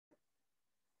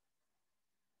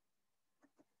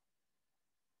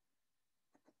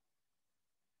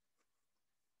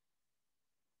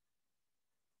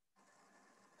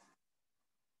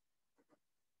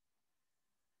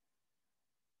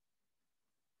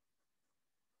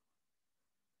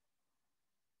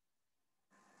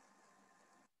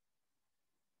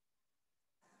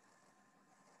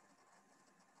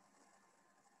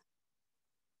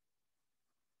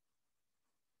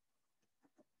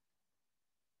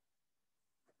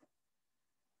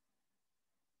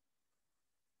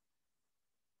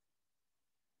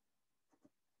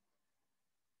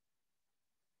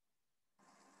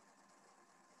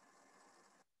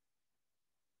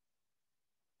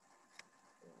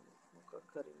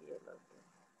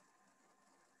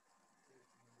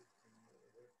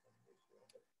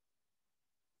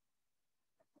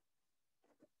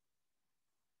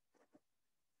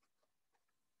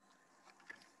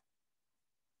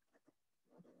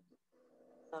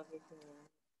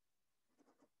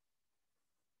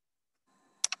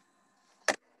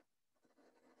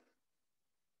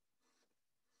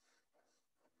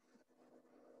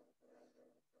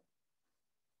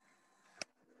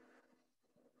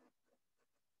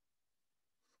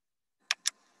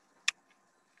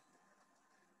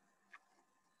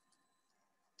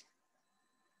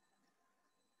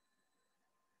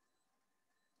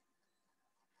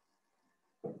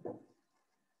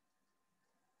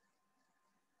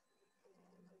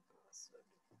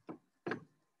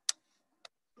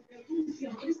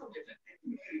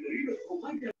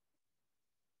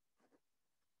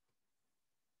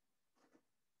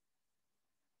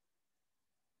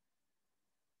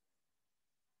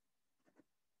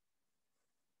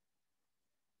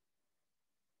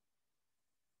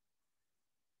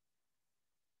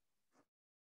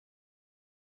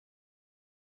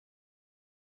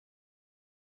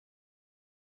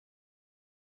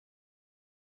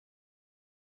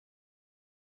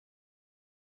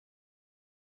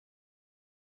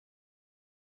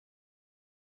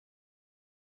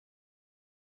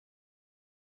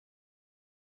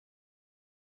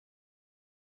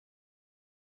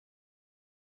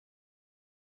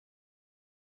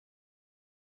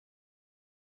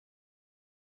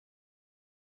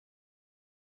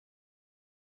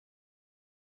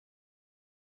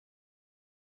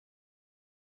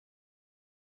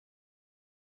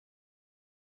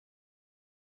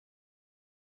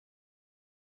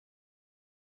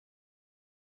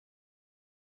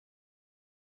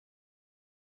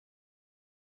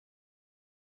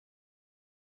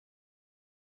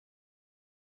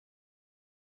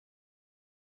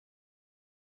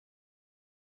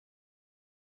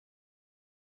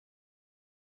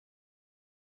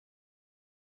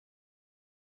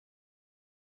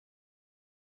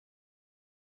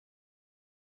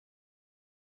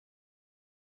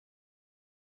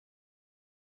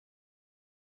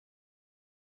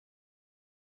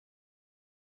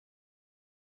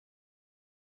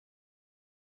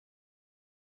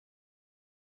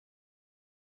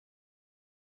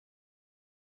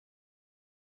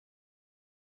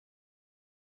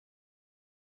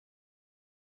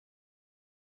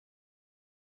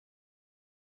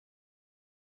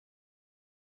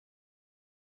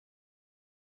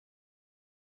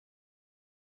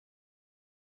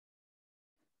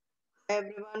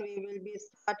Everyone, we will be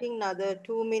starting another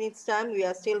 2 minutes time. We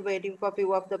are still waiting for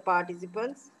few of the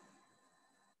participants.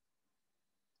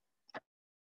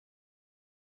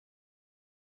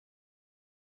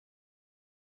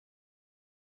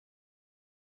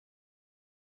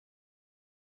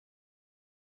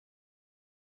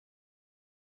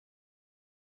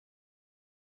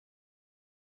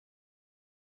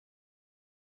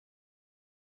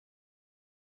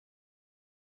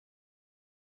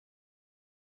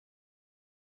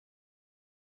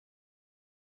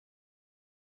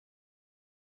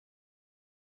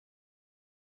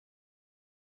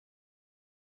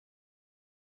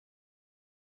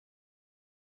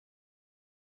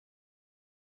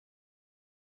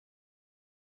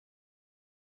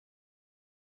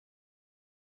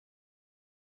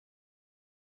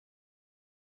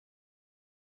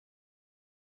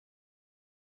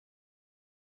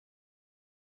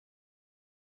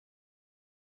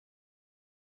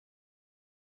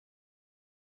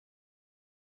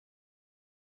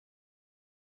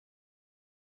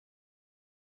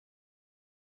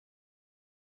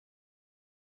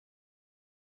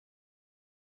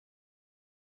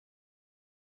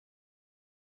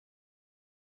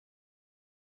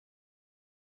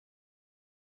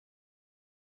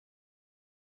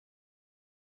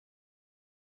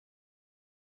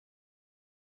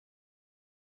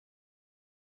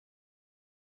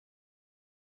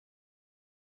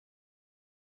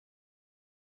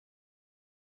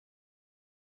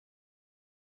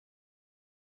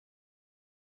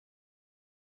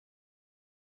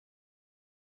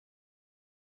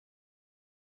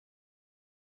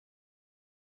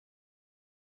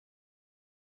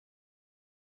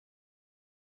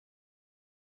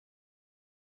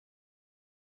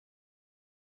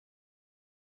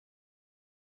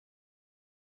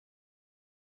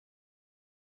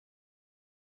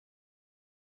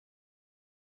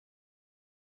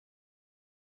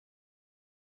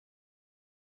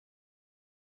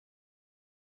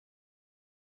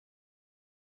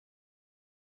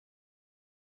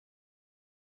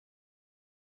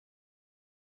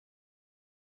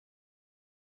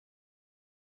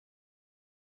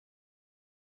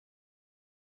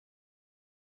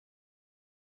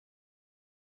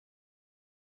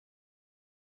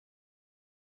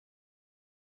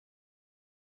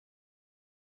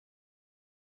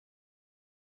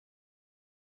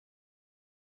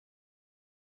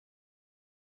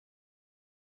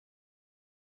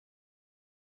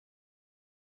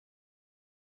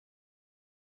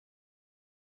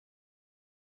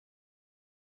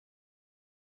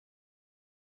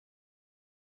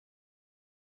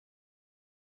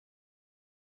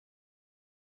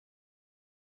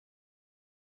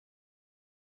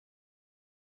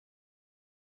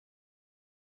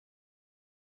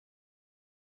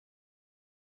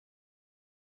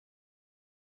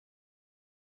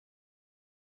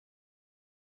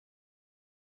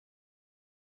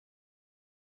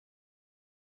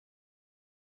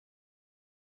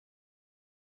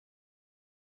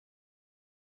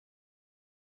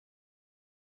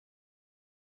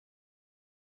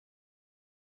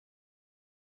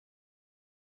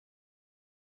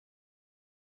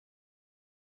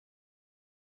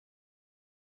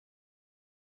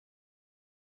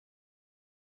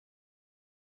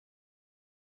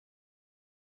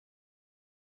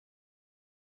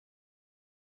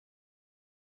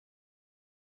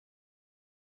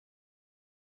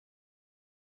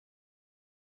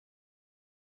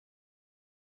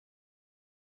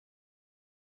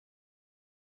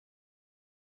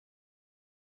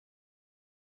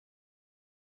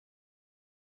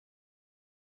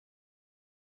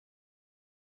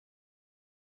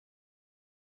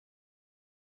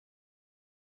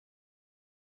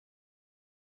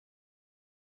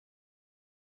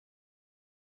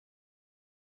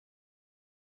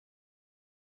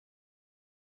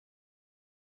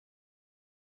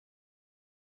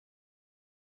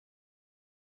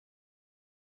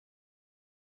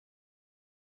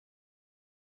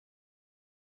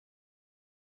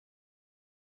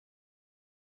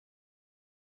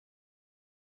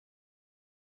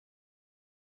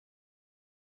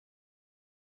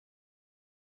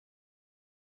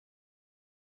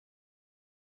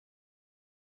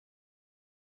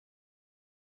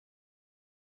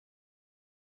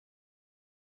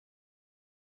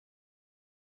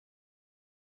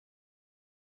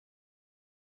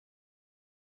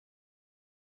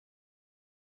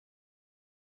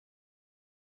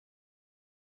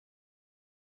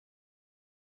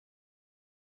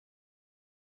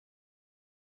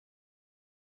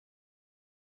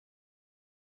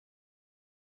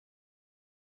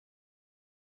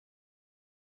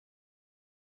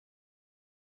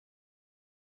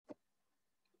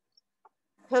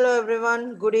 Hello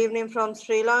everyone, good evening from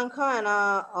Sri Lanka,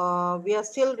 and we are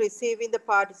still receiving the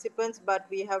participants, but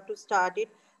we have to start it.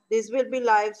 This will be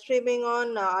live streaming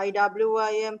on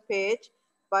IWIM page,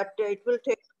 but it will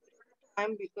take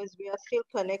time because we are still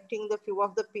connecting the few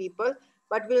of the people.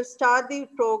 But we'll start the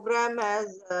program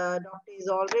as Doctor is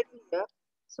already here.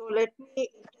 So let me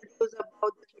introduce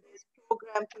about today's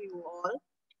program to you all.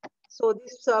 So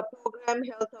this program,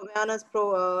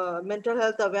 mental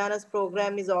health awareness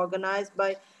program, is organized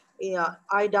by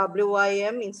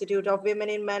IWIM, Institute of Women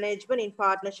in Management, in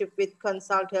partnership with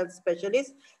Consult Health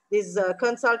Specialists. This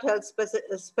Consult Health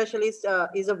Specialist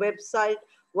is a website,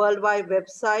 worldwide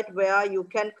website where you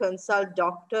can consult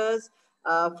doctors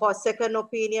for second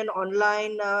opinion,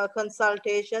 online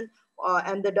consultation,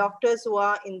 and the doctors who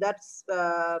are in that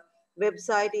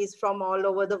website is from all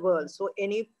over the world. So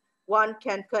anyone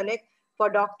can connect. For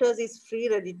doctors, is free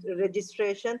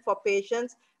registration. For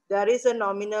patients, there is a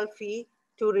nominal fee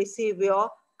to receive your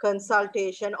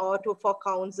consultation or to for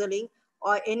counseling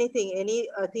or anything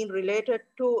related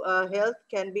to health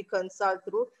can be consulted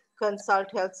through Consult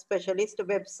Health Specialist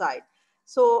website.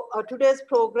 So today's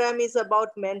program is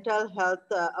about mental health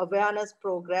awareness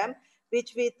program,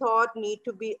 which we thought need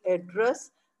to be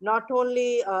addressed not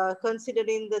only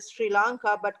considering the Sri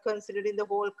Lanka but considering the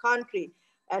whole country,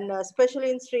 and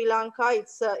especially in Sri Lanka,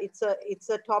 it's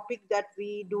a topic that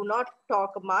we do not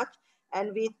talk much,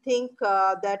 and we think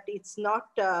that it's not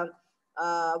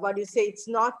what do you say? It's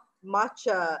not much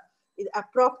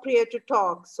appropriate to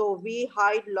talk. So we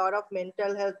hide a lot of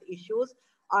mental health issues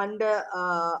under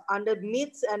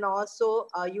myths, and also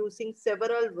using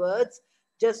several words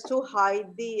just to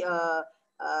hide the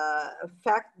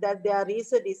fact that there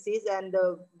is a disease. And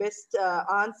the best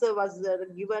answer was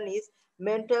given is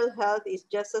mental health is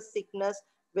just a sickness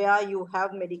where you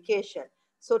have medication.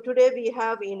 So today we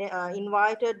have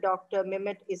invited Dr.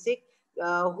 Memet Isik,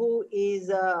 who is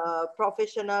a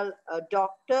professional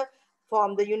doctor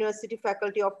from the University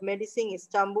Faculty of Medicine,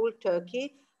 Istanbul,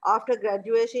 Turkey. After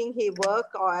graduating, he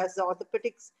worked as an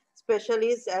orthopedics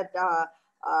specialist at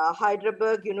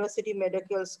Hyderabad University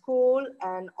Medical School,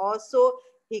 and also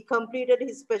he completed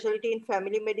his specialty in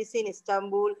family medicine,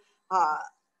 Istanbul, uh,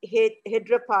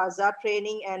 Hyderabad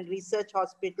Training and Research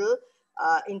Hospital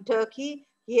in Turkey.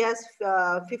 He has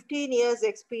 15 years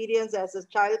experience as a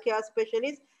child care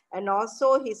specialist, and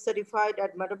also he's certified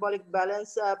at metabolic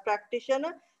balance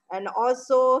practitioner, and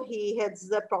also he heads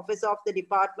the professor of the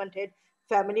department head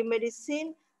family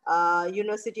medicine,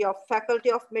 University of Faculty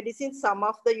of Medicine. Some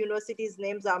of the universities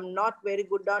names I'm not very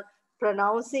good on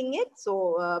pronouncing it,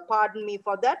 so pardon me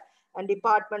for that. And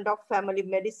Department of Family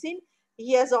Medicine.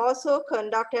 He has also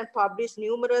conducted and published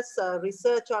numerous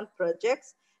research on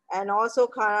projects, and also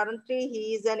currently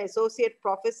he is an associate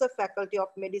professor, Faculty of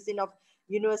Medicine of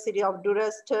University of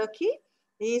Durrës, Turkey.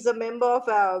 He is a member of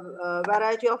a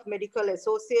variety of medical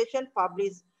association,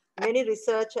 published many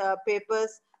research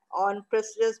papers on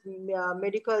prestigious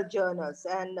medical journals.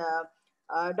 And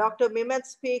Dr. Mehmet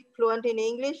speaks fluent in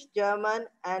English, German,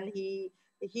 and he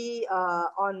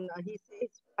says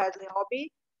as a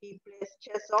hobby he plays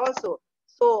chess also.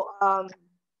 So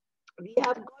we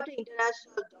have got an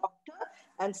international doctor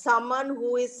and someone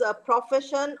who is a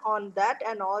profession on that,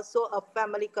 and also a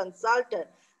family consultant.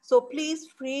 So please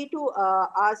free to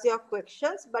ask your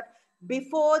questions, but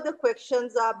before the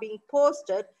questions are being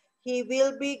posted, he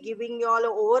will be giving you all an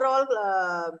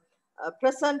overall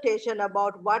presentation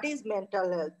about what is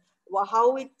mental health,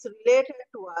 how it's related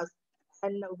to us,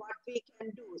 and what we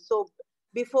can do. So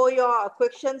before your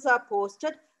questions are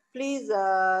posted, please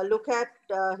look at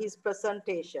his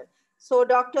presentation. So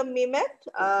Dr. Mimet,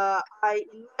 I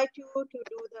invite you to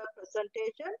do the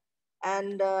presentation,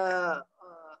 and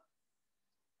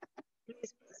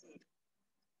please proceed.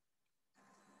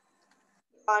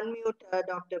 Unmute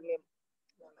Dr. Mimet.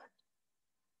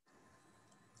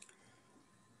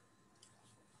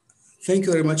 Thank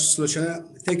you very much,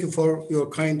 Slochana. Thank you for your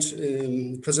kind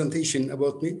presentation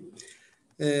about me.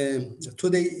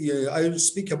 Today, I will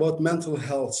speak about mental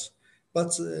health.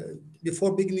 But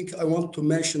before beginning, I want to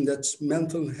mention that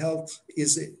mental health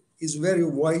is very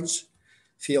wide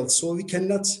field. So we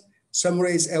cannot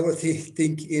summarize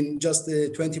everything in just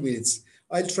 20 minutes.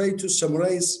 I'll try to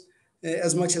summarize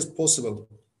as much as possible.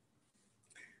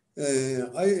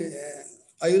 I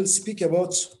will speak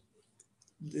about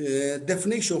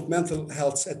definition of mental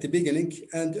health at the beginning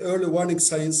and early warning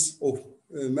signs of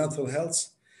mental health.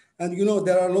 And you know,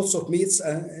 there are lots of myths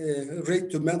related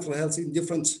to mental health in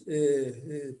different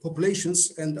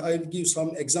populations, and I'll give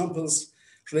some examples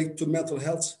related to mental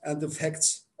health and the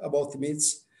facts about the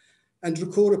myths and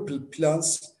recovery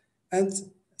plans and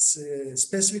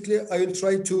Specifically, I will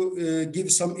try to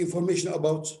give some information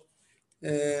about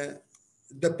uh,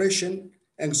 depression,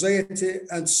 anxiety,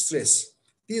 and stress.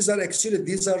 These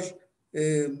are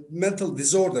mental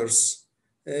disorders,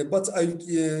 but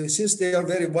since they are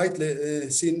very widely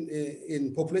seen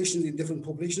in population, in different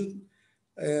populations,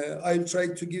 I'll try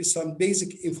to give some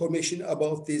basic information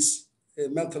about these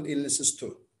mental illnesses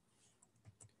too.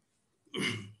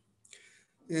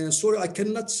 Sorry, I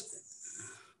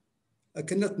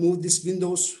cannot move these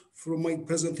windows from my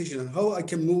presentation. How I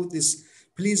can move this?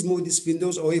 Please move these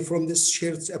windows away from this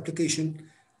shared application.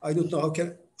 I don't know how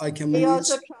can I can I move it.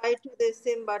 also tried to this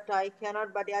in, but I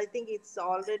cannot. But I think it's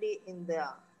already in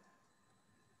there.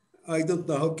 I don't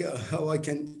know how I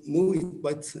can move it,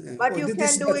 but But oh, you this can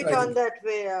is do better, it I on think. that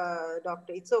way,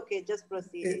 doctor. It's okay. Just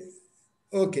proceed Eh, it.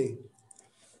 okay.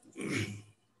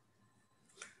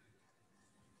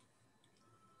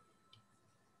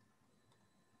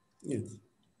 Yes.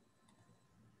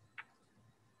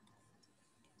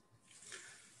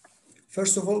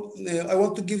 First of all, I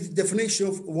want to give the definition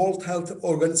of World Health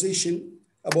Organization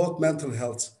about mental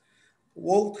health.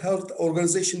 World Health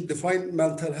Organization define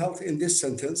mental health in this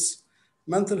sentence.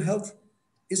 Mental health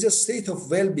is a state of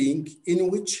well-being in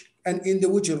which an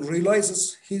individual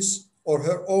realizes his or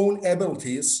her own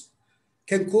abilities,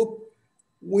 can cope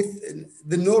with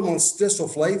the normal stress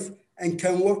of life, and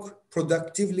can work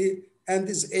productively and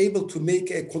is able to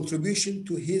make a contribution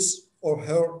to his or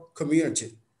her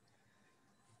community.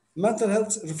 Mental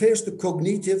health refers to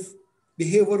cognitive,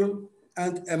 behavioral,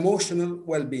 and emotional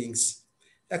well-beings.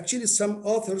 Actually, some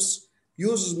authors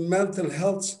use mental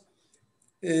health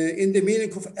in the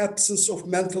meaning of absence of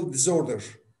mental disorder.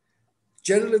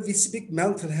 Generally, we speak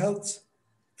mental health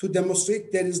to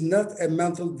demonstrate there is not a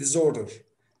mental disorder.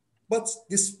 But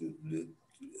this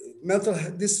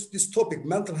topic,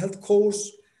 mental health,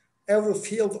 covers every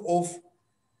field of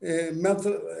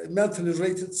mentally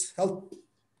related health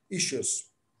issues.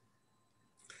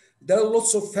 There are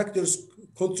lots of factors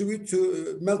contribute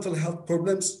to mental health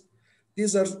problems.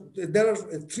 There are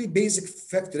three basic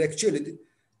factors actually.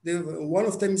 One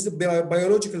of them is the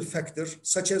biological factor,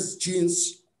 such as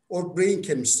genes or brain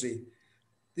chemistry.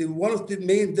 One of the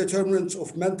main determinants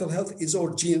of mental health is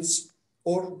our genes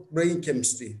or brain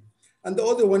chemistry. And the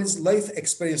other one is life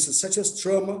experiences, such as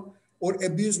trauma or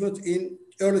abusement in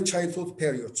early childhood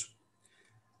period.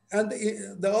 And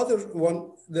the other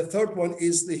one, the third one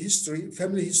is the history,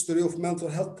 family history of mental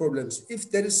health problems.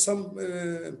 If there is some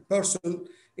person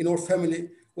in our family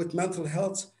with mental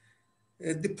health,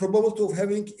 the probability of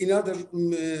having another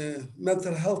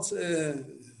mental health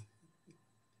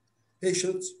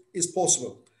patients is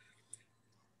possible.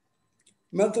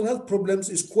 Mental health problems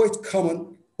is quite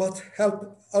common, but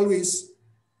help always,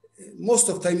 most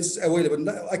of the time is available.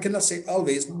 I cannot say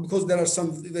always because there are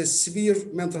some severe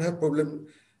mental health problem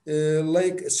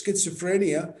like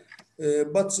schizophrenia,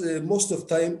 but most of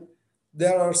the time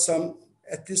there are some,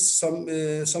 at least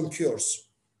some cures.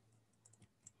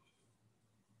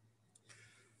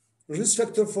 Risk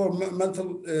factor for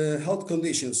mental health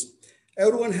conditions.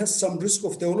 Everyone has some risk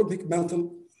of developing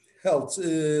mental health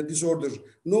disorder,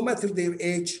 no matter their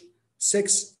age,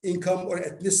 sex, income, or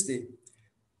ethnicity.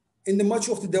 In the much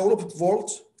of the developed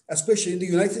world, especially in the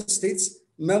United States,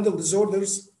 mental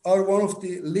disorders are one of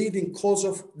the leading cause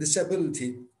of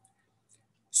disability.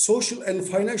 Social and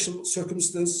financial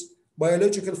circumstances,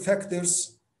 biological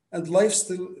factors, and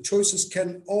lifestyle choices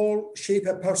can all shape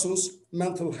a person's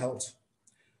mental health.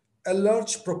 A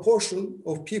large proportion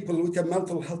of people with a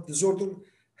mental health disorder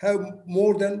have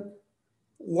more than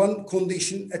one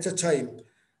condition at a time.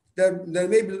 There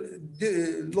may be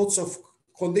lots of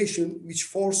conditions which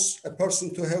force a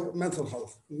person to have mental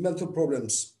health, mental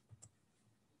problems.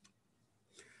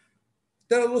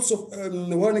 There are lots of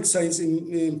warning signs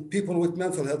in people with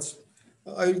mental health.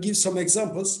 I will give some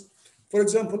examples. For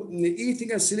example,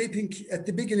 eating and sleeping at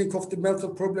the beginning of the mental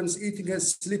problems, eating and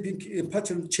sleeping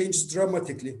pattern changes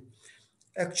dramatically.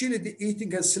 Actually, the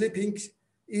eating and sleeping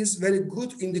is very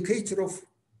good indicator of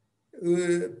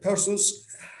person's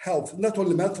health, not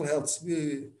only mental health,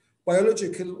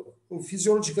 biological,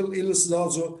 physiological illnesses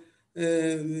also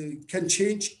can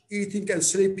change eating and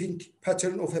sleeping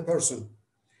pattern of a person.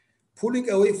 Pulling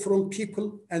away from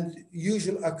people and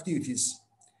usual activities,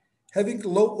 having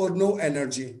low or no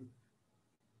energy,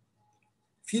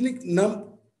 feeling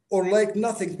numb or like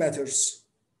nothing matters,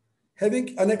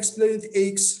 having unexplained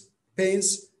aches,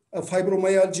 pains,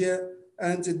 fibromyalgia,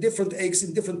 and different aches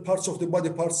in different parts of the body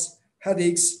parts,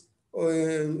 headaches,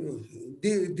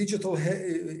 digital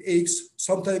aches,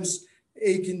 sometimes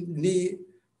aching knee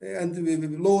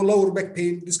and lower back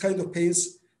pain, this kind of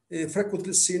pains,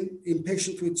 frequently seen in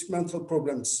patients with mental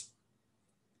problems.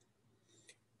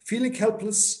 Feeling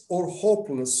helpless or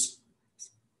hopeless,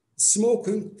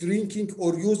 smoking, drinking,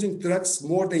 or using drugs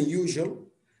more than usual,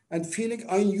 and feeling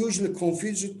unusually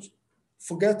confused,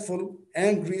 forgetful,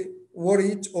 angry,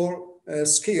 worried, or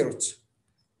scared.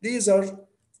 These are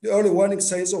the early warning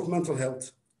signs of mental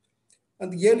health.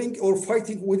 And yelling or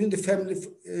fighting within the family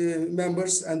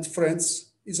members and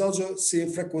friends is also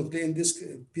seen frequently in these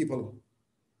people.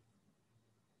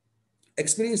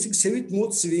 Experiencing severe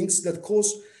mood swings that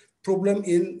cause problem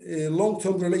in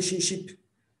long-term relationship.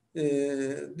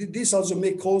 This also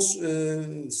may cause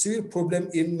severe problem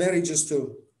in marriages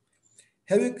too.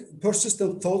 Having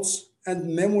persistent thoughts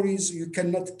and memories you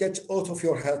cannot get out of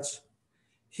your head.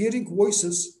 Hearing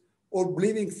voices or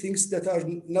believing things that are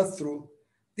not true.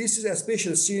 This is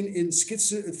especially seen in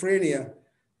schizophrenia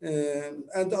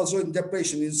and also in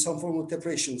depression, in some form of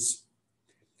depressions.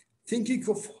 Thinking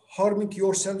of harming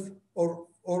yourself or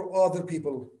other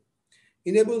people.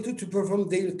 Inability to perform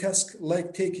daily tasks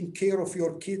like taking care of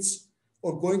your kids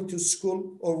or going to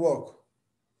school or work.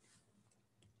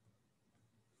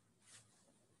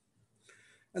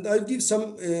 And I'll give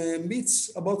some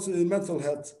myths about mental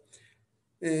health.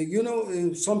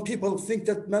 Some people think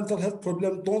that mental health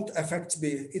problems don't affect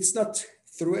me. It's not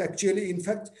true, actually. In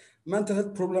fact, mental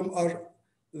health problems are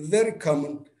very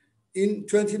common. In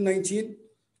 2019,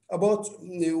 about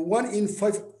 1 in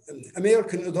 5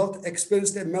 American adults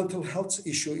experienced a mental health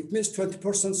issue. It means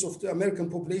 20% of the American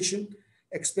population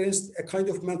experienced a kind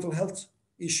of mental health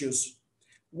issues.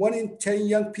 1 in 10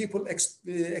 young people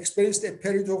experienced a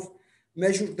period of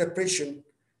measured depression.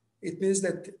 It means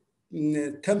that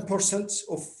 10%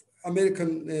 of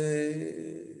American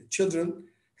children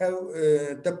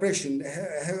have depression,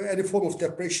 have any form of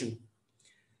depression.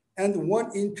 And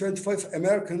 1 in 25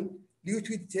 American lived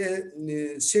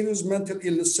with serious mental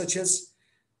illness such as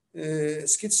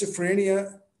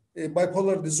schizophrenia,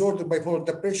 bipolar disorder, bipolar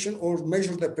depression, or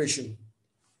major depression.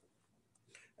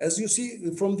 As you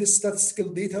see from this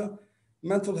statistical data,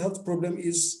 mental health problem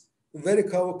is very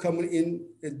common in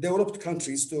developed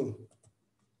countries too.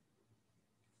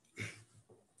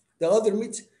 The other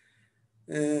myth,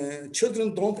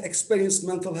 children don't experience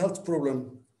mental health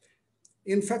problem.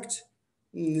 In fact,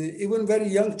 even very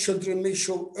young children may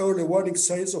show early warning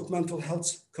signs of mental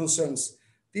health concerns.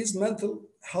 These mental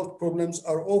health problems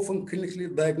are often clinically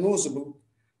diagnosable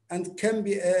and can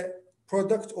be a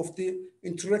product of the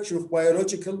interaction of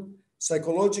biological,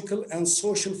 psychological, and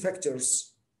social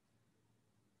factors.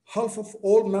 Half of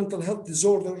all mental health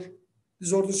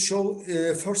disorders show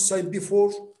first sign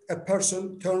before a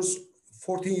person turns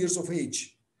 14 years of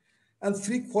age, and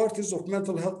 3/4 of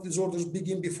mental health disorders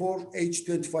begin before age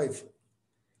 25.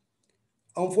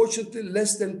 Unfortunately,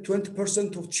 less than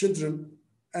 20% of children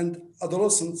and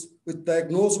adolescents with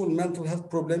diagnosable mental health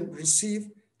problem receive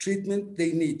treatment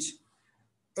they need.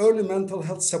 Early mental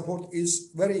health support is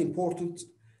very important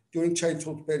during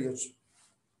childhood periods.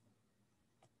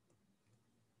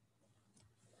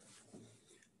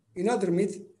 Another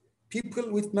myth,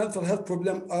 people with mental health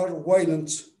problem are violent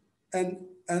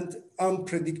and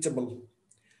unpredictable.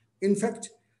 In fact,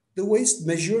 the vast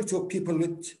majority of people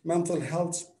with mental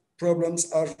health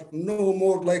problems are no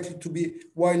more likely to be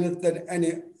violent than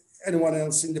anyone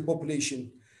else in the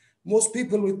population. Most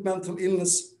people with mental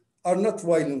illness are not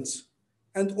violent,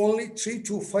 and only 3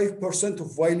 to 5%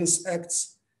 of violence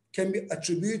acts can be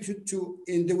attributed to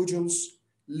individuals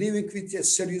living with a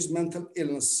serious mental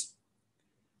illness.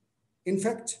 In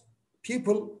fact,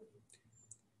 people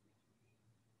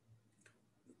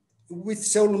with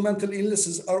several mental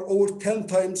illnesses are over 10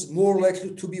 times more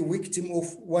likely to be victim of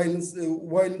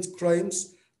violent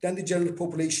crimes than the general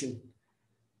population.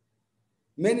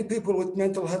 Many people with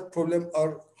mental health problems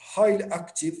are highly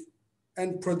active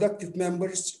and productive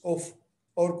members of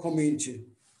our community.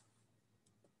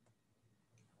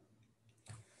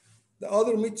 The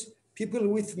other myth, people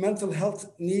with mental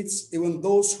health needs, even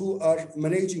those who are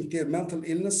managing their mental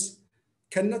illness,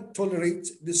 cannot tolerate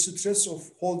the stress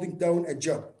of holding down a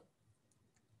job.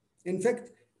 In fact,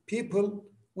 people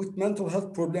with mental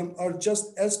health problems are just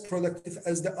as productive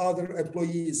as the other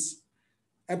employees.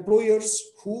 Employers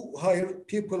who hire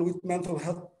people with mental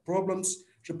health problems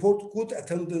report good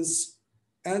attendance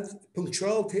and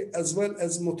punctuality, as well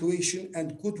as motivation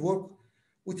and good work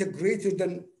with a greater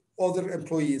than other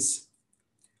employees.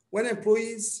 When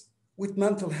employees with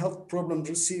mental health problems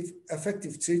receive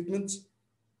effective treatment,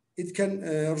 it can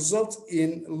result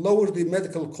in lower the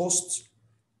medical costs,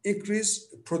 increase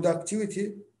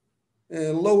productivity,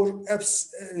 lower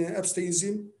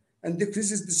absenteeism, and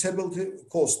decreases disability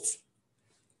costs.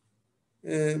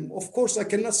 Of course, I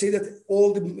cannot say that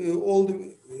all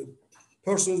the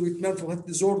persons with mental health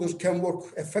disorders can work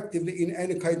effectively in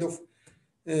any kind of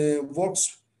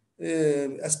works,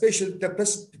 especially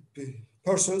depressed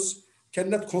persons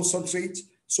cannot concentrate.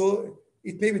 So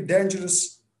it may be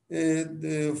dangerous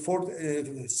for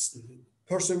a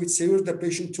person with severe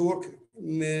depression to work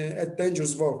at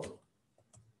dangerous work.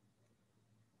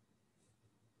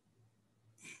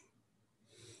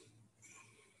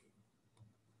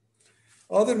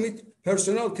 Other myth,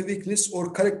 personality weakness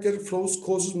or character flaws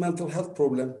causes mental health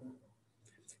problem.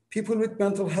 People with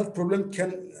mental health problem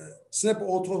can snap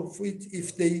out of it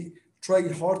if they try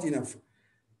hard enough.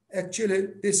 Actually,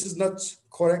 this is not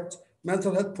correct.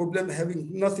 Mental health problem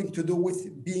having nothing to do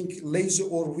with being lazy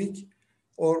or weak,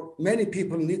 or many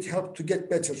people need help to get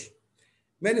better.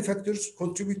 Many factors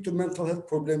contribute to mental health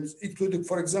problems, including,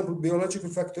 for example, biological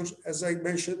factors, as I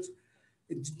mentioned,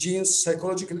 genes,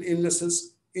 psychological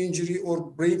illnesses, injury or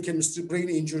brain chemistry, brain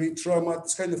injury, trauma,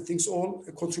 this kind of things all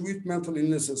contribute to mental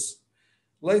illnesses.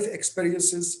 Life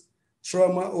experiences,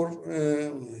 trauma or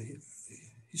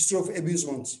history of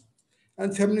abusement.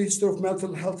 And family history of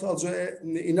mental health also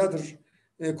another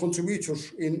contributor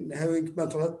in having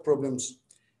mental health problems.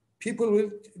 People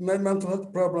with mental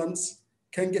health problems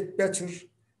can get better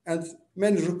and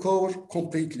many recover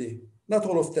completely. Not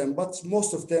all of them, but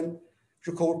most of them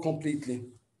recover completely.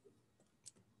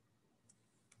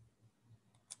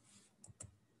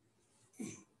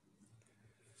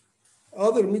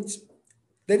 Other myth,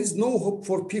 there is no hope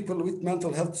for people with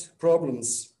mental health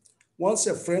problems. Once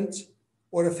a friend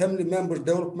or a family member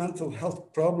develop mental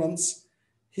health problems,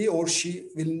 he or she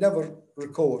will never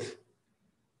recover.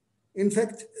 In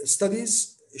fact,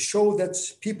 studies show that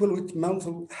people with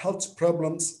mental health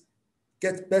problems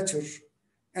get better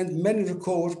and many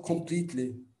recover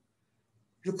completely.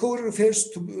 Recovery refers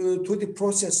to the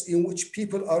process in which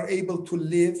people are able to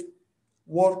live,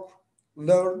 work,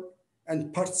 learn,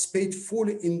 and participate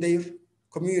fully in their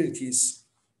communities.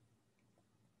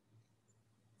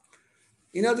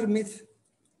 Another myth,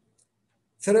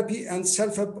 therapy and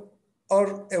self-help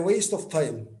are a waste of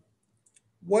time.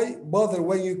 Why bother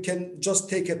when you can just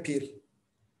take a pill?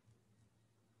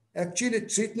 Actually,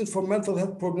 treatment for mental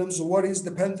health problems varies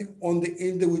depending on the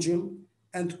individual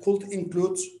and could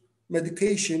include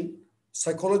medication,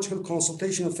 psychological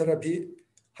consultation therapy,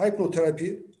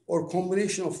 hypnotherapy, or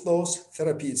combination of those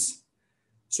therapies.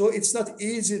 So it's not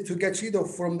easy to get rid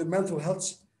of from the mental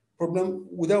health problem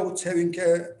without having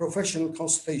a professional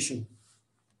consultation.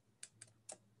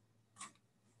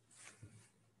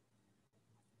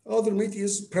 Other myth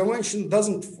is prevention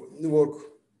doesn't work.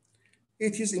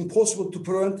 It is impossible to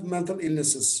prevent mental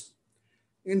illnesses.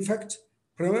 In fact,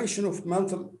 prevention of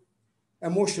mental,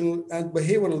 emotional, and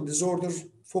behavioral disorders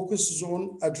focuses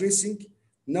on addressing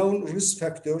known risk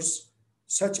factors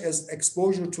such as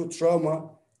exposure to trauma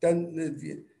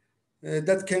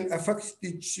that can affect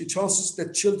the chances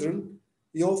that children,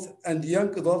 youth, and young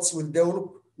adults will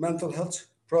develop mental health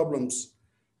problems.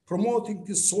 Promoting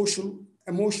the social,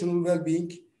 emotional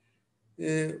well-being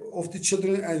of the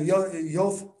children and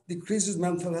youth decreases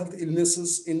mental health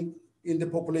illnesses in the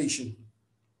population.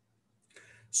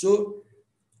 So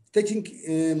taking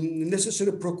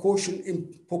necessary precaution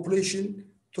in population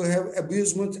to have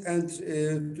abusement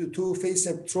and to face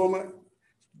a trauma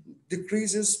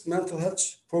decreases mental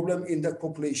health problem in that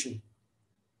population.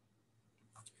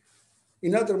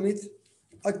 Another myth,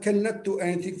 I cannot do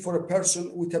anything for a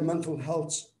person with a mental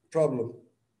health problem.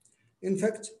 In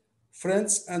fact,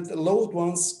 friends and loved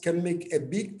ones can make a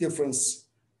big difference.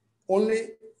 Only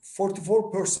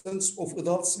 44% of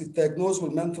adults with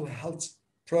diagnosable mental health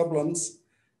problems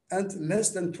and less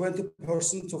than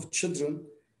 20% of children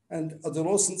and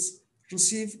adolescents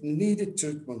receive needed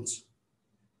treatment.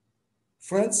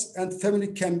 Friends and family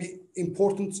can be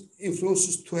important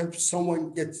influences to help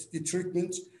someone get the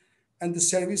treatment and the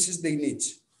services they need.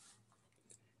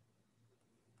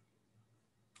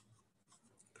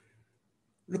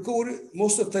 Recovery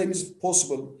most of the time is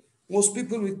possible. Most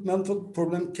people with mental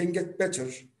problem can get better.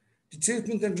 The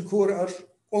treatment and recovery are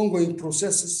ongoing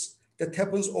processes that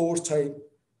happens over time.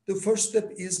 The first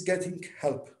step is getting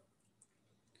help.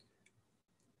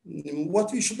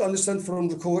 What we should understand from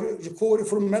recovery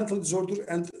from mental disorder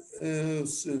and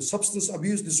substance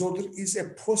abuse disorder is a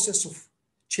process of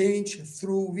change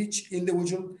through which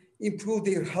individuals improve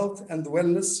their health and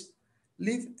wellness,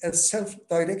 live a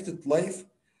self-directed life,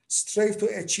 strive to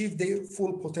achieve their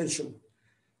full potential.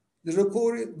 The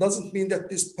recovery doesn't mean that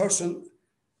this person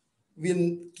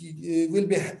will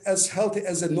be as healthy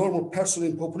as a normal person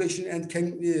in population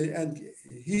and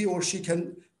he or she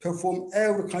can perform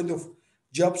every kind of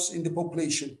jobs in the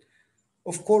population.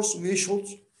 Of course, we should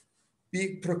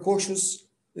be precautious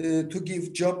to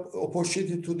give job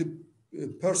opportunity to the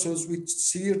persons with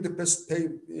severe depressed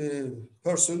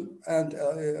person and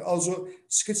also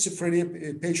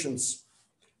schizophrenia patients.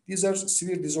 These are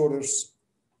severe disorders.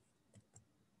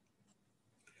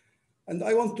 And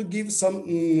I want to give some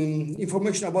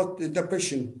information about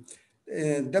depression.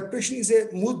 Depression is a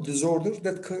mood disorder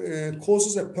that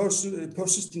causes a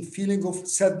persistent feeling of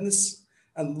sadness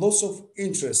and loss of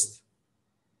interest.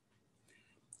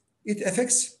 It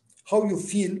affects how you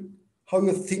feel, how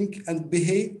you think and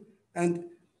behave, and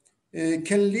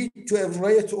can lead to a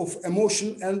variety of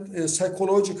emotional and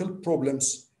psychological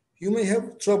problems. You may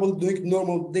have trouble doing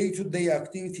normal day-to-day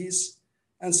activities,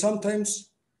 and sometimes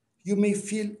you may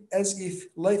feel as if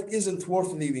life isn't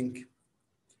worth living.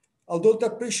 Although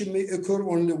depression may occur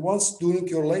only once during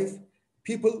your life,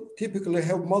 people typically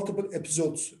have multiple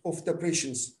episodes of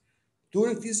depressions.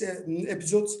 During these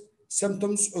episodes,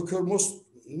 symptoms occur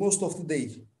most of the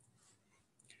day.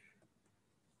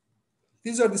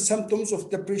 These are the symptoms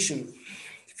of depression: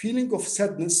 feeling of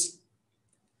sadness,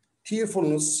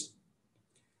 tearfulness,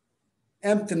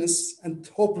 emptiness, and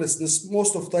hopelessness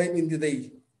most of the time in the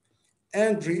day,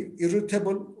 angry,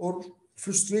 irritable, or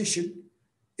frustration,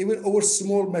 even over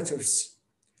small matters,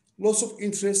 loss of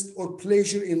interest or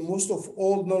pleasure in most of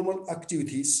all normal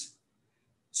activities,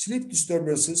 sleep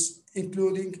disturbances,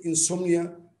 including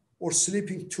insomnia or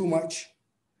sleeping too much,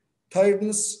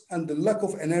 tiredness and the lack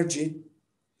of energy,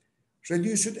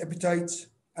 reduced appetite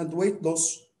and weight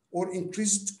loss or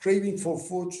increased craving for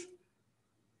food,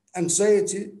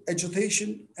 anxiety,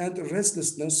 agitation, and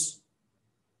restlessness,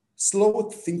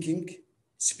 slowed thinking,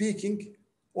 speaking,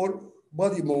 or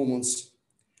body movements,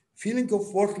 feeling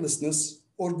of worthlessness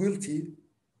or guilty,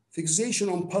 fixation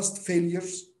on past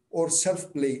failures or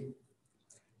self-blame,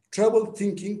 trouble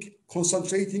thinking,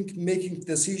 concentrating, making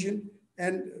decisions,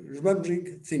 and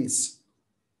remembering things.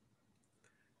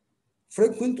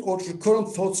 Frequent or recurrent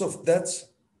thoughts of death,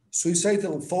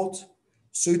 suicidal thought,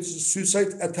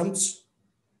 suicide attempts,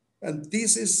 and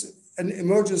this is an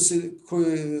emergency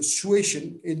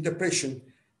situation in depression.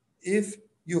 If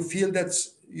you feel that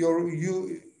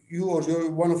you or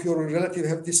one of your relative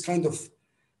have this kind of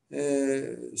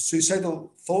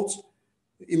suicidal thoughts,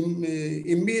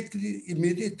 immediately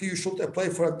you should apply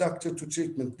for a doctor to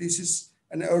treatment. This is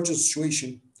an urgent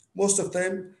situation. Most of the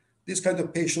time, these kind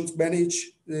of patients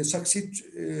succeed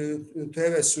to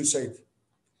have a suicide.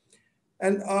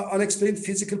 And unexplained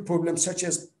physical problems such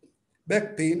as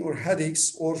back pain or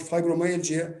headaches or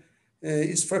fibromyalgia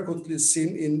is frequently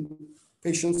seen in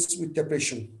patients with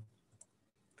depression.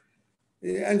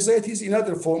 Anxiety is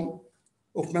another form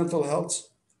of mental health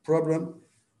problem.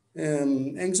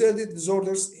 Anxiety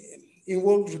disorders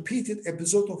involve repeated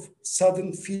episodes of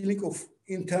sudden feeling of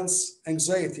intense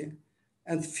anxiety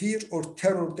and fear or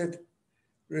terror that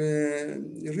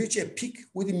reach a peak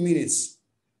within minutes.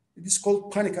 It is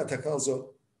called panic attack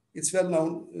also. It's well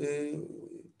known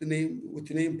with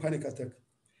the name panic attack.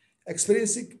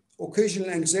 Experiencing occasional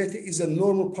anxiety is a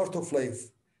normal part of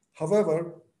life.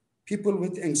 However, people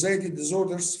with anxiety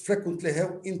disorders frequently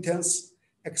have intense,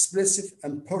 expressive,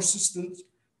 and persistent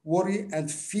worry and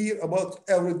fear about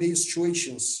everyday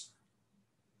situations.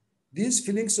 These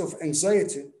feelings of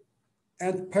anxiety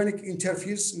and panic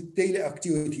interferes with daily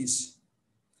activities,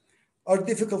 are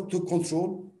difficult to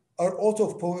control, are out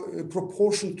of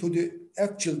proportion to the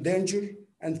actual danger,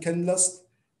 and can last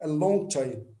a long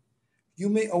time. You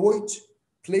may avoid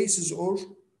places or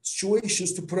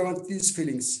situations to prevent these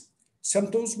feelings.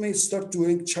 Symptoms may start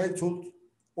during childhood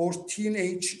or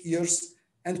teenage years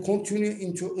and continue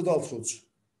into adulthood.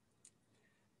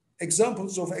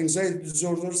 Examples of anxiety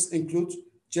disorders include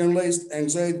generalized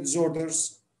anxiety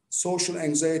disorders, social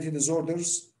anxiety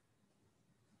disorders,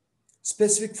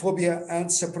 specific phobia,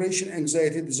 and separation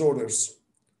anxiety disorders.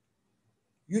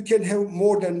 You can have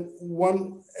more than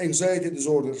one anxiety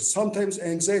disorder. Sometimes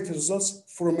anxiety results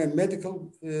from a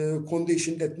medical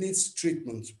condition that needs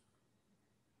treatment.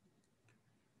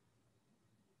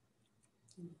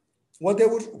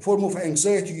 Whatever form of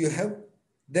anxiety you have,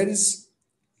 there is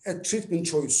a treatment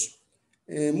choice.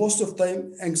 Most of the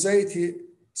time, anxiety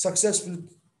successfully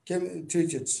can be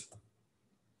treated.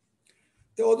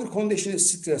 The other condition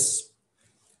is stress.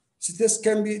 Stress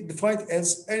can be defined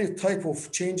as any type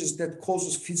of changes that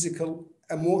causes physical,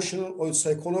 emotional, or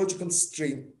psychological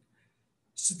strain.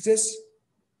 Stress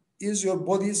is your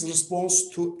body's response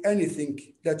to anything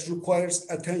that requires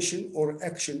attention or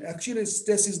action. Actually,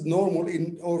 stress is normal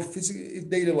in our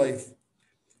daily life.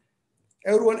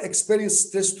 Everyone experiences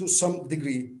stress to some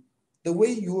degree. The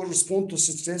way you respond to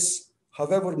stress,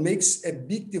 however, makes a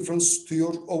big difference to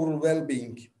your overall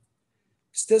well-being.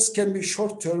 Stress can be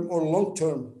short-term or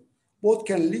long-term. Both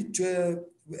can lead to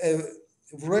a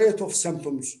variety of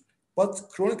symptoms, but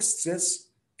chronic stress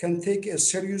can take a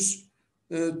serious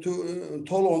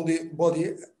toll on the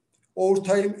body over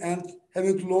time and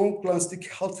having long-lasting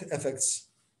health effects.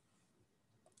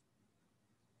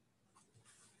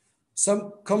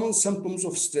 Some common symptoms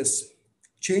of stress: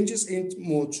 changes in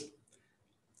mood,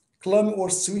 clammy or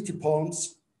sweaty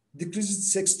palms,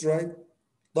 decreased sex drive,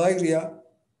 diarrhea,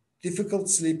 difficult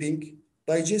sleeping,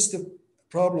 digestive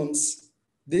problems,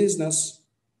 dizziness,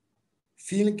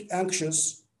 feeling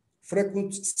anxious,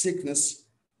 frequent sickness,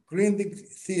 grinding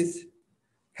teeth,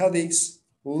 headaches,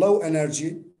 low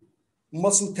energy,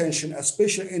 muscle tension,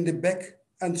 especially in the back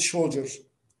and shoulders,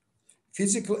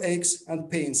 physical aches and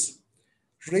pains,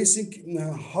 racing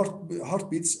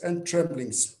heartbeats and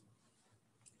tremblings.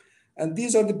 And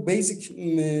these are the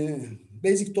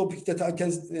basic topics that I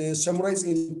can summarize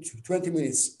in 20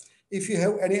 minutes. If you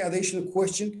have any additional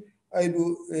question, I'll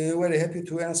be very happy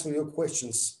to answer your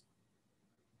questions.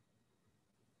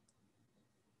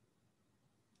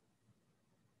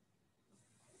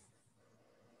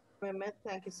 Mehmet,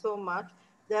 thank you so much.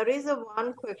 There is a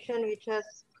one question which has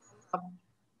come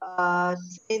up,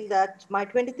 saying that my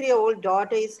 23-year-old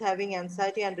daughter is having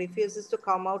anxiety and refuses to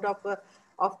come out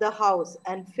of the house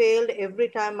and failed every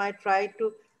time I tried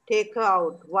to take her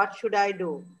out. What should I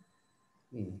do?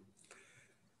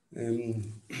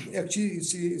 Um, Actually,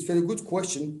 it's a very good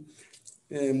question.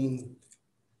 Um,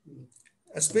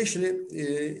 Especially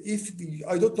if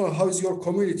I don't know how is your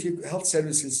community health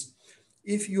services.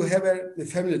 If you have a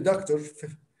family doctor,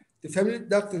 the family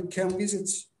doctor can visit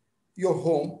your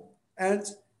home and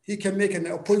he can make an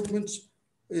appointment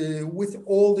with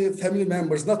all the family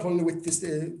members, not only with this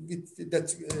with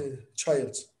that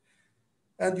child.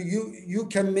 And you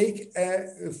can make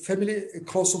a family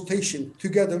consultation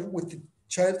together with the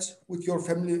child, with your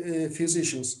family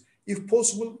physicians. If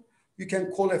possible, you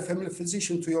can call a family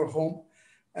physician to your home.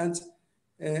 And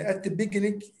at the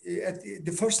beginning, at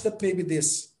the first step may be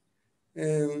this.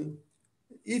 Um,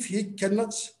 if he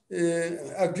cannot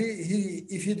agree,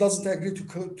 if he doesn't agree to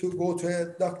go to a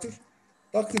doctor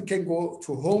can go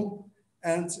to home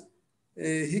and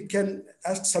he can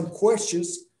ask some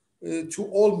questions to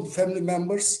all family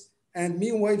members. And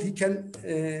meanwhile, he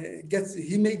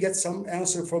may get some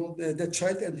answer from the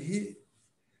child, and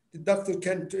the doctor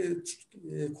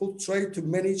could try to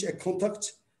manage a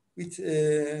contact with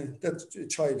that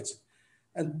child.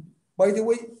 And by the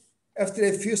way, after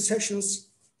a few sessions,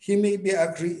 he may be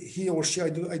agree, he or she, I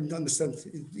don't understand,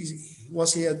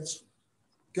 was he a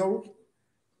girl?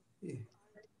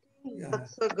 Yeah,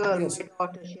 That's a girl, yes. my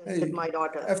daughter. She has said my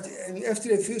daughter.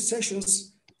 After a few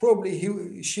sessions,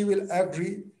 probably she will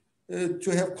agree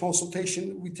to have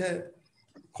consultation with a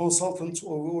consultant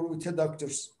or with a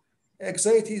doctors.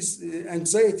 Anxiety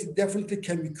definitely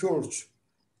can be cured.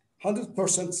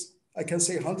 100%, I can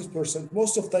say 100%.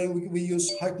 Most of the time we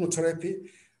use hypnotherapy,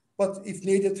 but if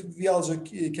needed, we also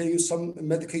can use some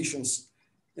medications.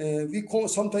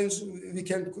 Sometimes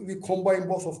we combine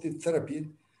both of the therapy.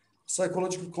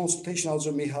 Psychological consultation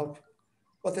also may help,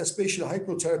 but especially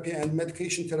hypnotherapy and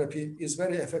medication therapy is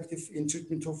very effective in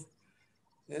treatment of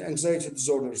anxiety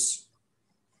disorders.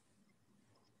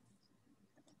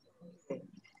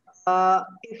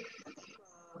 If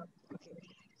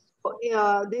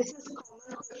Yeah, this is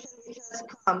common question which has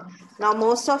come. Now,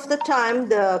 most of the time,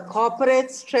 the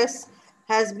corporate stress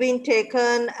has been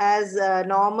taken as a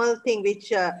normal thing,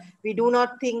 which we do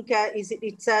not think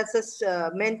it's as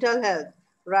a mental health,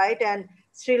 right? And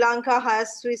Sri Lanka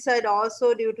has suicide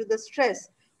also due to the stress.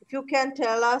 If you can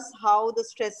tell us how the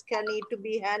stress can need to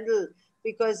be handled,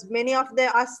 because many of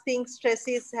us think stress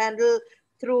is handled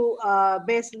through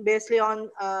basically on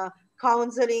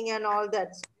counseling and all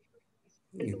that. So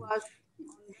Yeah. to us.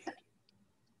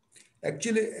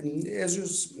 Actually, as you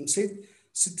said,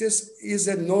 stress is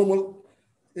normal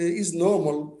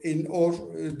in our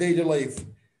daily life,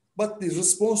 but the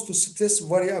response to stress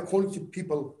vary according to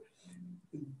people.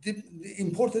 The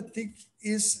important thing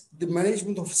is the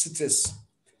management of stress.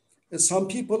 Some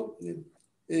people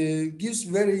gives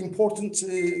very important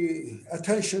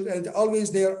attention and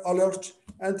always they are alert,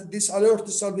 and this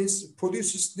alertness always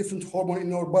produces different hormone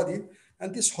in our body,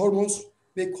 and these hormones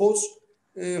may cause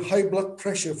high blood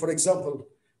pressure, for example,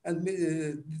 and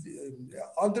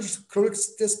under chronic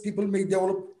stress people may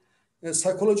develop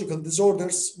psychological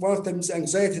disorders. One of them is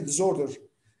anxiety disorder,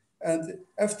 and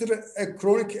after a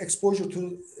chronic exposure to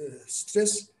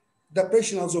stress,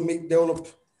 depression also may develop.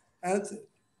 And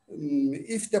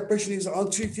if depression is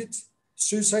untreated,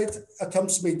 suicide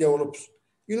attempts may develop.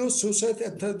 Suicide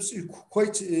attempts are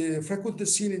quite frequently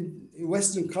seen in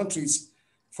Western countries.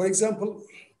 For example,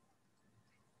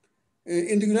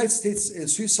 in the United States,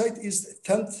 suicide is the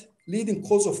 10th leading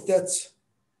cause of death.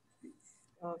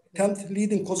 Okay. 10th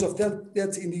leading cause of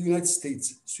death in the United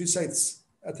States, suicide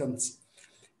attempts.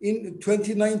 In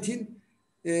 2019,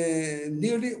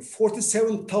 nearly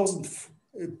 47,000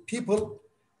 people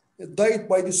died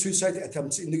by the suicide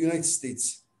attempts in the United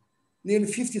States. Nearly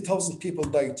 50,000 people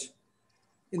died.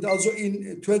 And also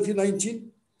in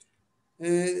 2019,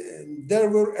 there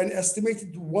were an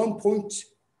estimated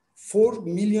 1.4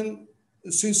 million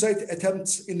suicide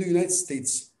attempts in the United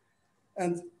States.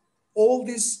 And all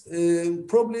this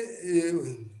probably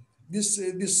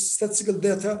this statistical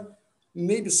data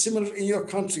may be similar in your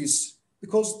countries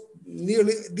because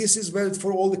nearly this is valid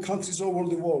for all the countries over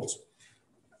the world.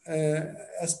 Uh,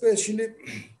 Especially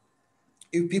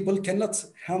if people cannot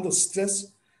handle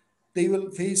stress, they will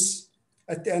face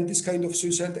at the end this kind of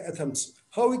suicide attempts.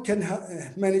 How we can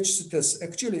manage stress?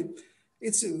 Actually,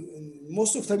 it's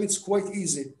most of the time it's quite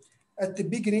easy. At the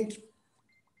beginning,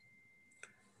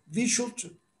 we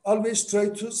should always try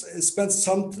to spend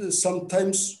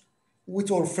sometimes with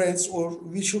our friends, or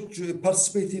we should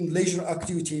participate in leisure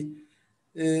activity.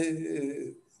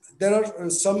 There are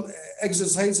some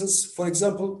exercises, for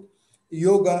example,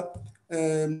 yoga,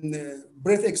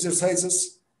 breath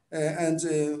exercises, and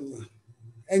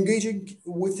engaging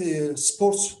with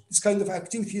sports. This kind of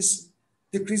activities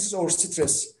decreases our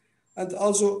stress, and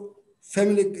also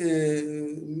family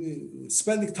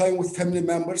spending time with family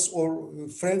members or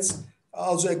friends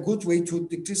also a good way to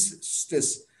decrease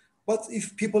stress. But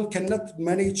if people cannot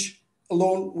manage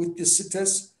alone with the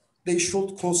stress, they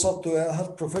should consult to a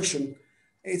health profession.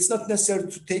 It's not necessary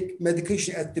to take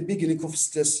medication at the beginning of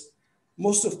stress.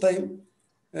 Most of the time,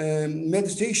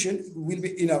 meditation will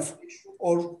be enough,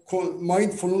 or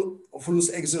mindfulness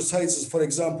exercises, for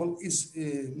example, is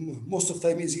most of the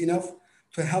time is enough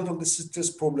to handle the stress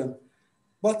problem.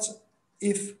 But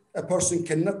if a person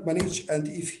cannot manage, and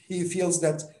if he feels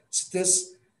that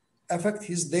stress affect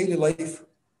his daily life,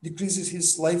 decreases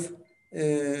his life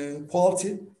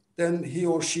quality, then he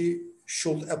or she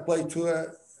should apply to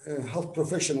health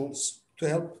professionals to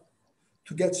help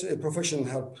to get professional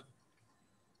help.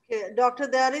 Okay, doctor,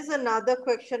 there is another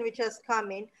question which has come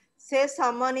in. Say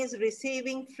someone is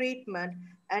receiving treatment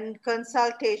and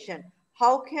consultation.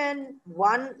 How can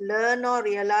one learn or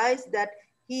realize that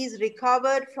he is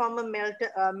recovered from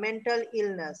a mental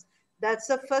illness? That's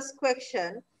the first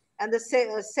question. And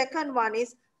the second one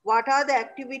is, what are the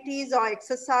activities or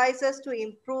exercises to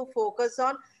improve focus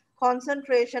on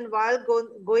concentration while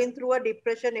going through a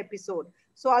depression episode?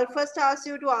 So I'll first ask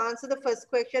you to answer the first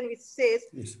question, which says,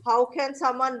 Yes. how can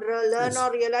someone learn Yes.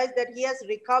 or realize that he has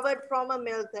recovered from a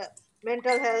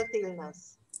mental health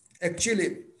illness? Actually,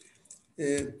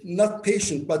 not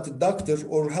patient, but the doctor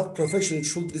or health professional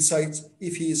should decide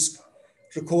if he is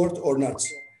recovered or not.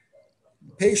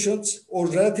 Patient or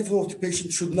relative of the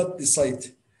patient should not decide.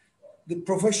 The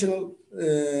professional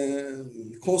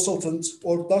consultant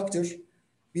or doctor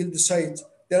will decide.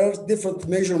 There are different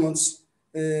measurements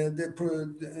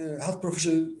the health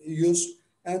professional use,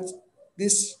 and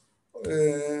this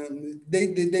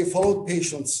they follow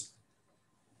patients.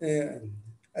 Uh,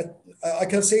 I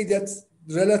can say that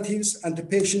relatives and the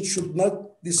patient should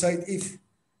not decide if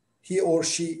he or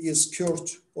she is cured,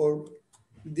 or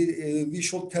we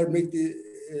should terminate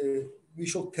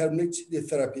the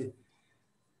therapy.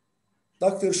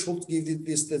 Doctor should give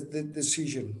the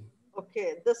decision.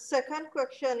 Okay, the second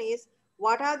question is,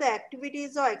 what are the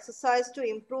activities or exercise to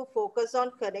improve focus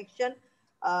on connection,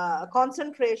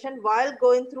 concentration while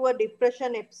going through a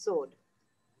depression episode?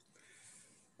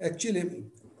 Actually,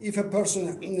 if a person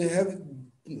have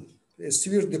a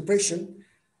severe depression,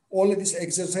 only these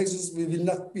exercises will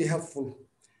not be helpful.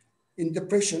 In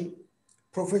depression,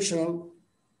 professional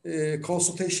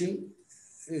consultation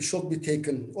should be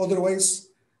taken. Otherwise,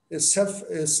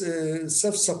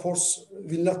 self support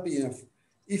will not be enough.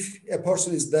 If a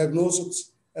person is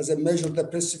diagnosed as a major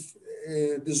depressive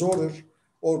disorder,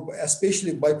 or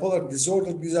especially bipolar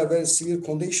disorder, these are very severe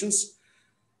conditions.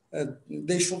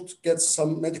 They should get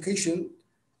some medication,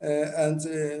 and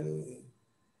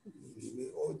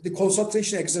the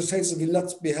concentration exercises will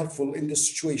not be helpful in this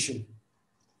situation.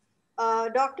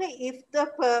 Doctor, if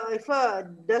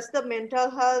does the mental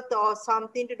health or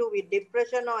something to do with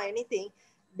depression or anything,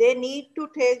 they need to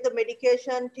take the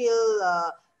medication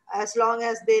till as long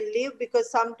as they live,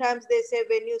 because sometimes they say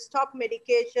when you stop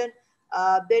medication,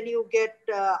 then you get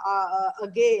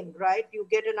again, right? You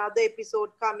get another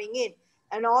episode coming in,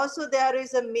 and also there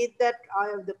is a myth that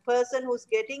the person who's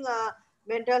getting a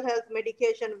mental health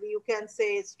medication, you can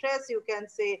say stress, you can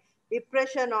say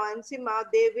depression or eczema,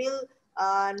 they will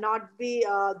not be,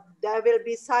 there will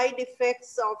be side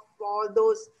effects of all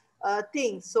those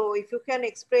things. So if you can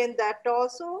explain that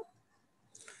also.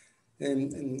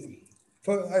 And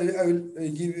I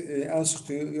will give answer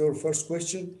to your first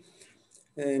question.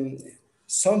 Um,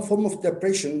 some form of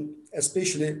depression,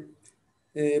 especially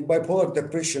bipolar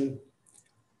depression,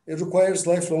 it requires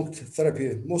lifelong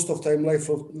therapy. Most of time,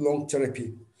 lifelong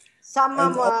therapy, Some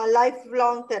and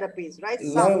lifelong therapies, right?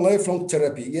 Some. lifelong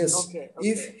therapy. Yes, Okay,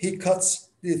 if okay. he cuts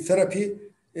the therapy,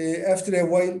 after a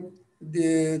while,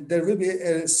 there will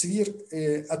be severe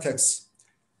attacks.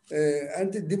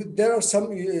 And there are some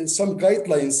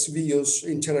guidelines we use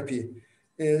in therapy.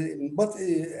 But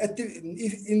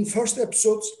if in first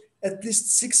episodes, at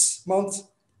least 6 months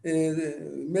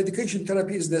medication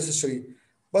therapy is necessary.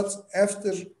 But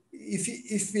after,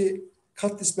 if we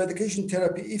cut this medication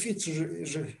therapy, if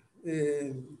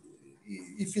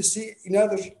you see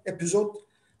another episode,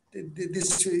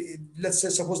 this let's say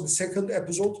suppose the second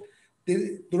episode,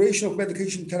 the duration of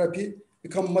medication therapy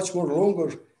become much more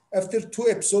longer. After 2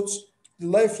 episodes, the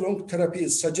lifelong therapy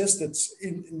is suggested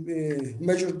in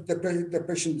measured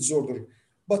depression disorder.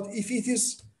 But if it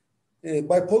is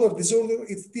bipolar disorder,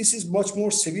 this is much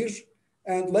more severe,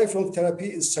 and lifelong therapy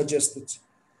is suggested.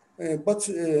 But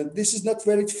this is not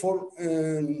valid for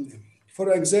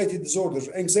anxiety disorder.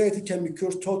 Anxiety can be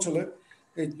cured totally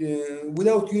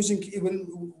without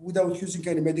using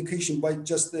any medication, by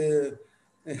just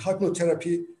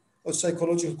hypnotherapy or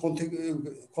psychological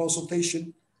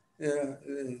consultation.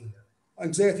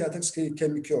 Anxiety attacks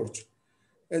can be cured.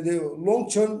 The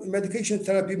long-term medication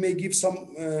therapy may give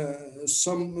some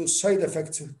side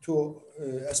effect to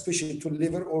especially to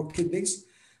liver or kidneys.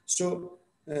 So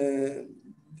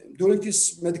during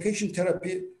this medication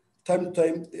therapy, time to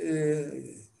time,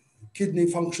 kidney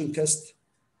function test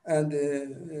and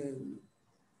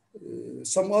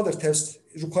some other tests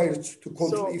required to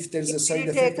control So if there is a side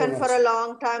kidney effect or taken not. for a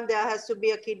long time, there has to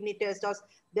be a kidney test, or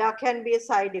there can be a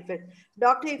side effect.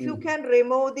 Doctor, if you can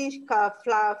remove the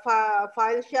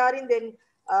file sharing, then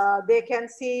they can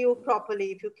see you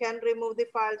properly. If you can remove the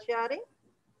file sharing.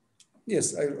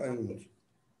 Yes, I Okay, will.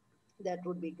 that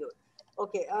would be good.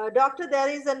 Okay, doctor, there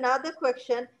is another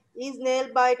question. Is nail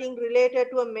biting related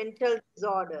to a mental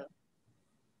disorder?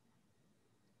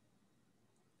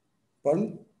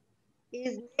 Pardon?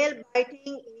 Is nail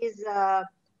biting is uh,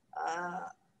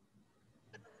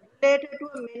 related to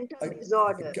a mental I,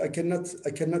 disorder?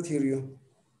 I cannot hear you.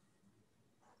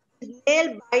 Is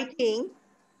nail biting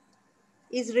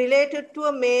is related to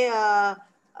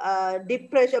a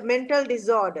depression, mental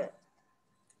disorder?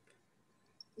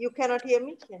 You cannot hear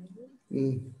me, can you?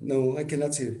 No, I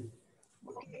cannot hear.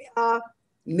 Okay.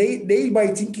 Nail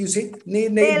biting, you said? Nail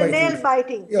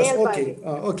biting. Yes, Nail okay. biting.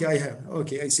 Okay, I have.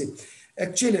 Okay, I see.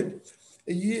 Actually,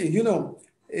 you know,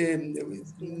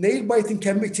 nail biting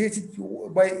can be treated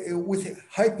with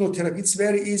hypnotherapy. It's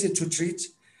very easy to treat.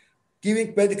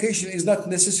 Giving medication is not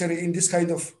necessary in this kind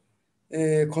of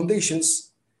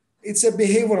conditions. It's a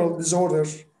behavioral disorder.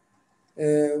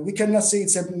 We cannot say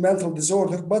it's a mental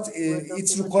disorder, but Word it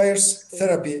document requires statement.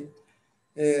 therapy.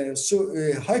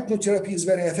 Hypnotherapy is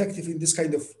very effective in this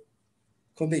kind of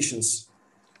conditions.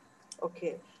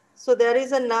 Okay. So there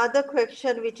is another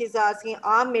question which is asking,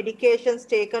 are medications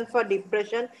taken for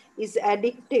depression is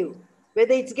addictive?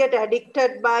 Whether it's get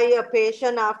addicted by a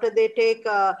patient after they take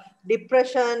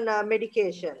depression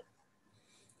medication.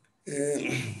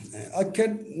 I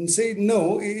can say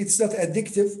no, it's not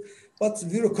addictive, but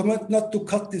we recommend not to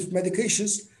cut these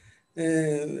medications,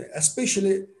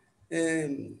 especially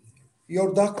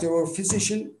your doctor or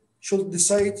physician should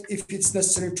decide if it's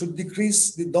necessary to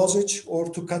decrease the dosage or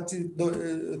to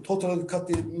totally cut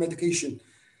the medication.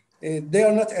 They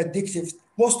are not addictive.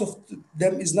 Most of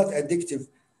them is not addictive,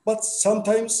 but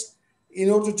sometimes in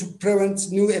order to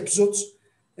prevent new episodes,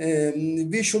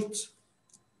 we should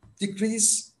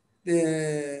decrease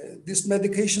this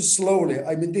medication slowly.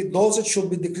 I mean, the dosage should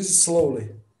be decreased slowly.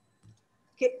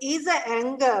 Okay. Is a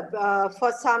anger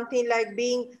for something like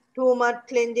being too much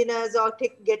cleanliness or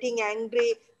getting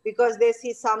angry because they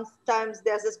see sometimes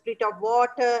there's a split of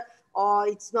water or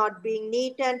it's not being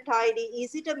neat and tidy?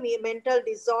 Is it a mental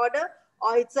disorder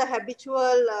or it's a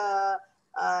habitual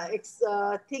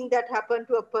thing that happened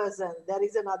to a person? There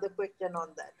is another question on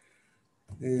that.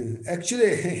 Actually,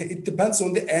 it depends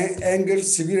on the anger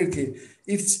severity.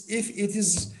 If it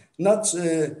is not,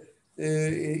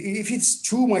 if it's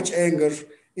too much anger,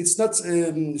 it's not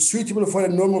suitable for a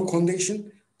normal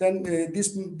condition. Then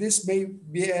this may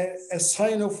be a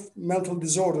sign of mental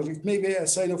disorder. It may be a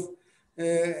sign of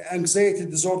anxiety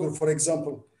disorder, for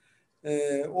example.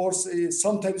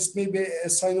 sometimes it may be a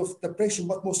sign of depression,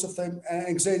 but most of the time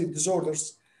anxiety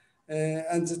disorders,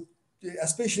 and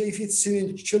especially if it's seen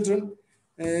in children,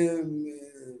 it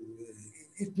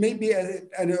may be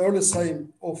an early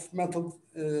sign of mental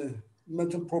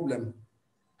problem.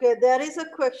 Okay, there is a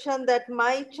question that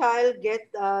my child get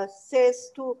says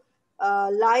to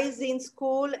lies in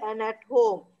school and at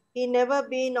home. He never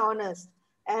been honest,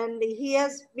 and he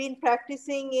has been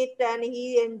practicing it, and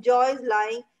he enjoys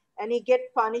lying, and he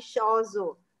get punished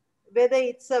also. Whether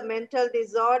it's a mental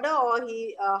disorder or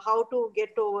he how to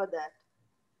get over that.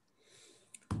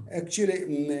 Actually,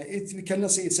 we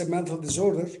cannot say it's a mental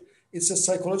disorder. It's a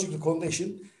psychological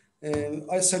condition.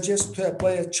 I suggest to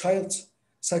apply a child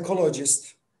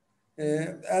psychologist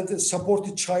and support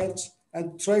the child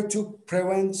and try to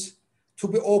prevent, to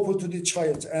be open to the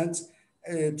child and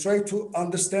try to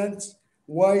understand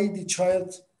why the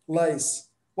child lies.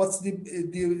 What's the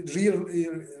real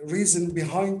reason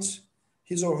behind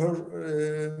his or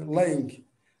her lying?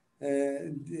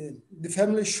 The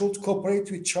family should cooperate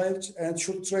with child and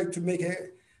should try to make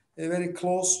a very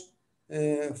close,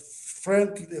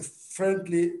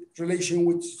 friendly relation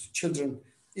with children.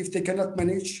 If they cannot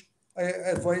manage, I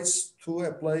advise to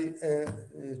apply a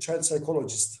child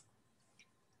psychologist.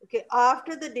 Okay,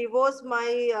 after the divorce,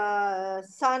 my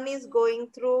son is going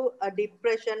through a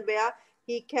depression where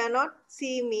he cannot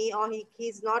see me or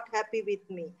he's not happy with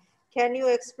me. Can you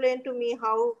explain to me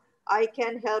how I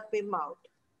can help him out?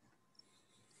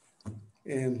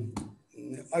 Um,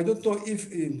 I don't know if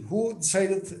who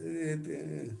decided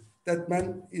that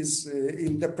man is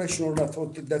in depression or not, or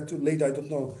that lady. I don't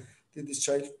know this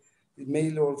child,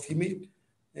 male or female.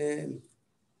 Um,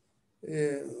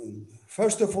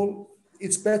 First of all,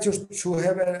 it's better to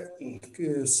have a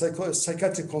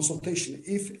psychiatric consultation.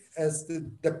 If, as the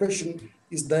depression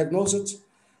is diagnosed,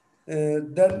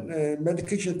 then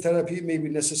medication therapy may be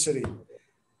necessary.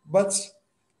 But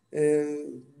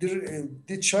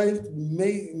the child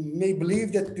may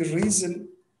believe that the reason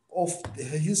of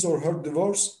his or her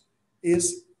divorce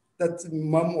is that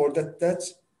mom or that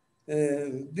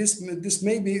this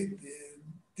may be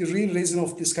the real reason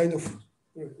of this kind of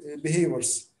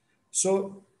behaviors.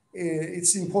 So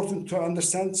it's important to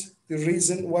understand the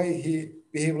reason why he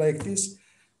behave like this,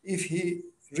 if he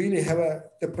really have a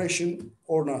depression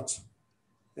or not.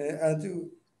 And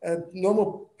a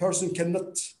normal person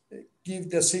cannot give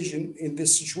decision in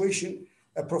this situation.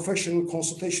 A professional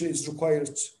consultation is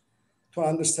required to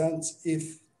understand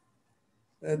if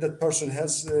that person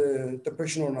has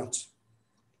depression or not.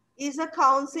 Is a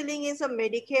counseling is a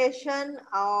medication?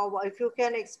 If you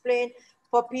can explain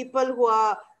for people who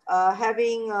are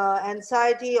having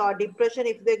anxiety or depression,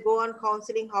 if they go on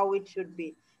counseling, how it should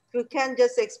be. If you can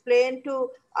just explain to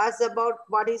us about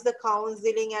what is the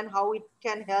counseling and how it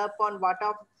can help on what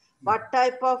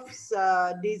type of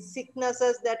these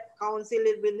sicknesses that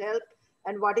counseling will help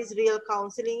and what is real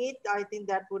counseling it, I think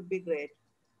that would be great.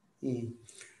 Mm.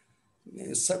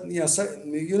 Yeah,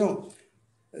 you know,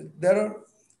 there are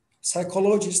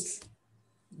psychologists.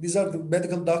 These are the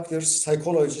medical doctors,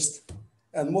 psychologists,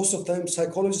 and most of the time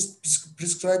psychologists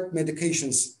prescribe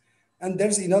medications. And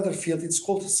there's another field, it's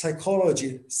called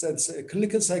psychology. So a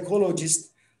clinical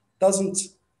psychologist doesn't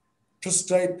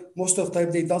prescribe, most of the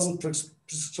time they doesn't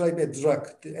prescribe a drug,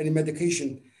 any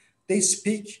medication. They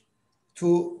speak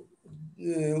to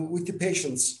with the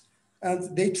patients,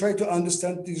 and they try to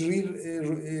understand the real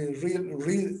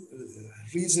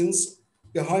reasons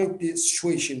behind the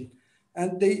situation,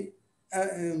 and they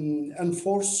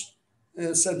enforce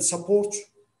and support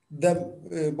them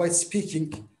by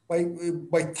speaking,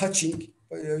 by touching.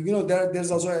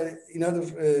 There's also another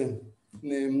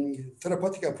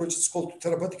therapeutic approach. It's called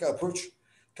therapeutic approach,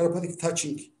 therapeutic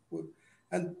touching,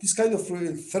 and this kind of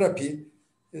therapy,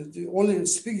 only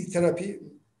speaking therapy,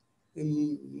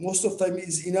 most of the time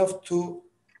is enough to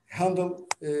handle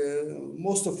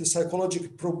most of the psychological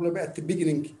problem at the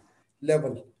beginning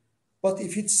level. But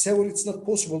if it's severe, it's not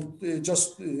possible.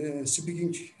 Just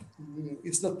speaking,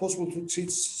 it's not possible to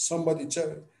treat somebody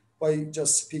by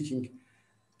just speaking.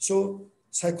 So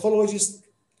psychologists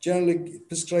generally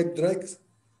prescribe drugs.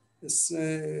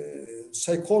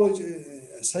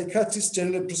 Psychiatrists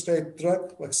generally prescribe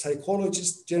drug, like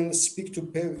psychologists generally speak to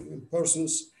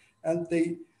persons, and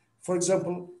they, for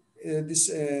example, this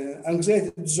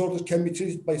anxiety disorder can be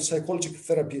treated by psychological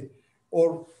therapy,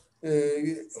 or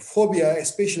phobia,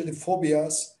 especially the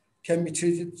phobias, can be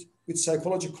treated with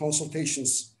psychological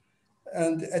consultations.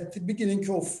 And at the beginning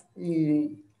of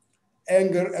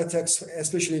anger attacks,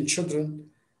 especially in children,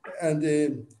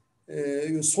 and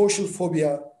social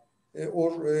phobia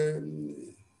or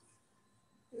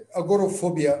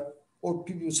agoraphobia, or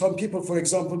people, some people, for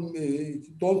example,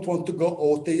 don't want to go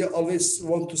out. They always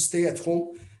want to stay at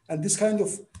home. And this kind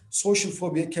of social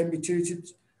phobia can be treated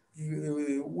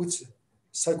with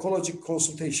psychological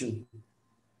consultation.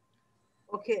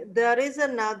 Okay, there is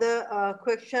another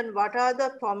question. What are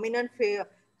the prominent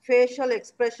facial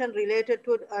expression related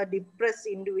to a depressed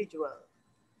individual?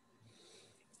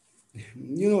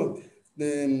 You know,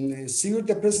 the severe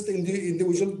depressed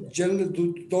individual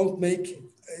generally don't make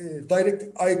direct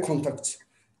eye contact.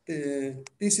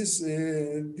 This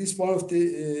one of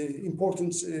the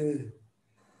important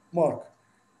mark,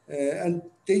 and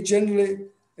they generally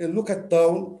look at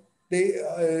down.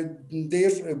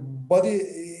 Their body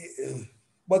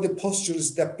posture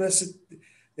is depressed.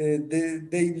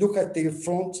 They look at their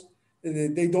front.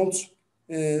 They don't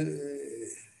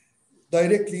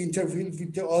directly interfere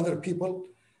with the other people.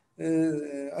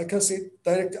 I can say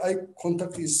direct eye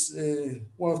contact is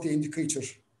one of the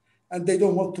indicators, and they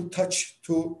don't want to touch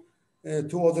to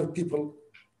other people.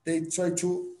 They try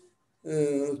to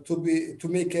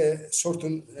make a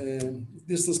certain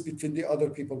distance between the other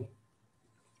people.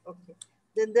 Okay.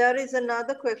 Then there is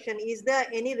another question. Is there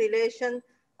any relation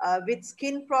with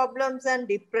skin problems and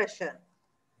depression?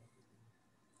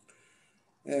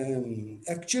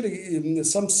 Actually,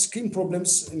 some skin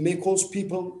problems may cause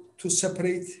people to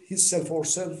separate himself or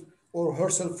self or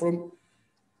herself from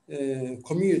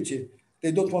community.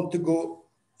 They don't want to go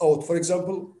out. For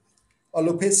example,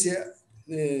 alopecia,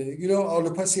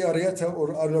 alopecia areata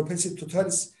or alopecia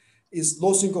totalis is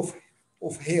losing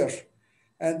of hair.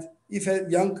 And if a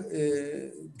young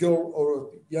girl or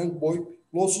young boy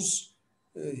loses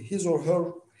his or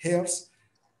her hairs,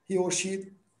 he or she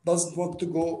doesn't want to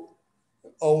go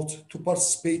out to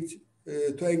participate,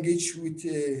 to engage with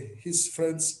his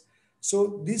friends.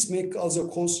 So this may also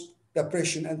cause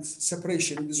depression and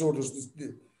separation disorders.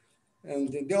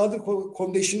 And the other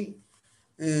condition,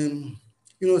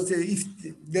 if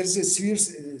there's a severe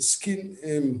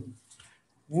skin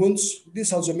wounds,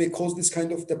 this also may cause this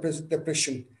kind of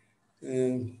depression.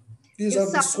 These If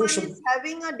are the someone social. is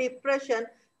having a depression,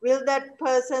 will that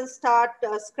person start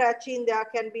scratching? There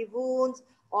can be wounds,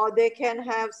 or they can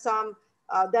have some.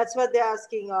 That's what they're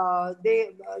asking.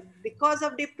 Because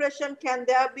of depression, can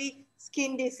there be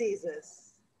skin diseases?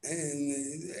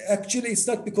 And actually, it's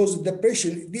not because of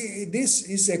depression. This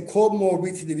is a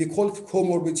comorbidity. We call it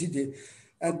comorbidity,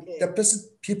 and Okay.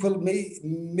 depressed people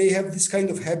may have this kind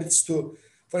of habits too.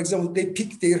 For example, they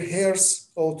pick their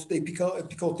hairs out. They pick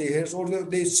out their hairs, or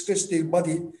they scratch their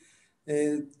body.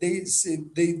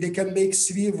 They can make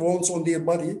severe wounds on their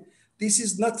body. This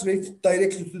is not related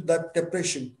directly to that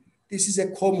depression. This is a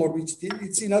comorbidity.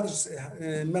 It's another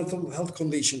mental health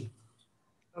condition.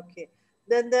 Okay.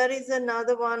 Then there is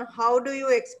another one. How do you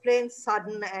explain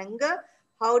sudden anger?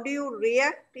 How do you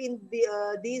react in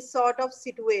these sort of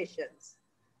situations?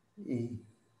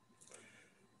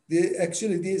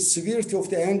 The severity of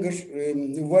the anger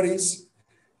varies.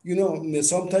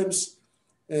 Sometimes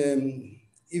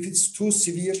if it's too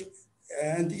severe,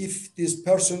 and if this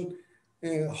person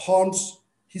harms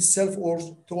himself or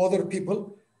to other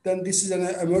people, then this is an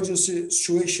emergency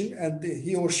situation, and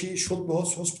he or she should be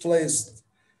hospitalized.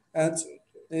 And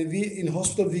we in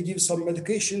hospital we give some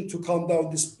medication to calm down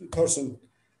this person.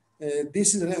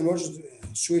 This is an emergency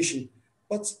situation,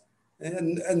 but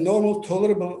a normal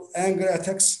tolerable anger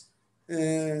attacks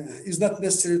is not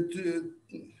necessary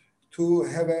to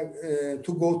have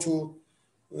to go to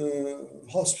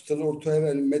hospital or to have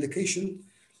a medication.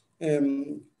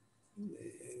 Um,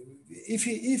 if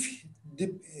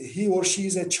he or she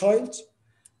is a child,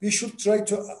 we should try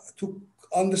to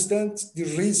understand the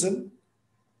reason,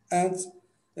 and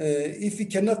if we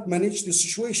cannot manage the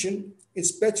situation,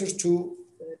 it's better to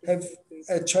have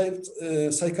a child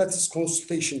psychiatrist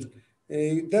consultation.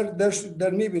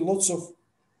 There may be lots of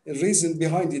reason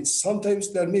behind it.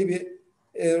 Sometimes there may be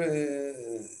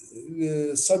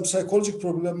some psychological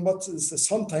problem, but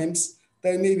sometimes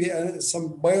there may be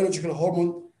some biological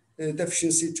hormone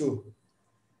deficiency too.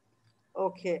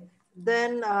 Okay.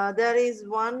 Then there is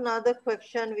one other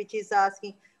question which is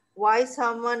asking why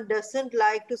someone doesn't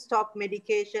like to stop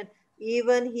medication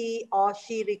even he or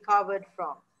she recovered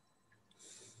from.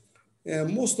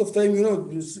 Most of the time,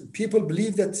 people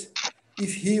believe that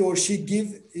if he or she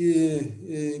give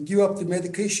up the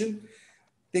medication,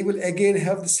 they will again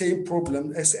have the same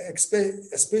problem.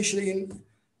 Especially in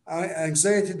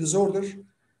anxiety disorder,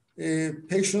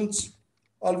 patients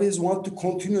always want to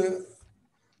continue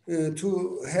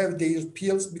to have their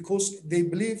pills because they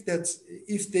believe that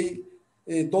if they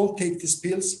don't take these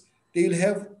pills, they'll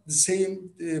have the same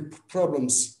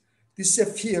problems. This is a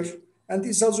fear, and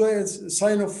it's also a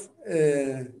sign of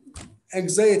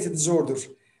anxiety disorder.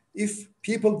 If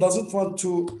people doesn't want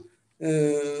to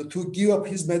give up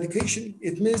his medication,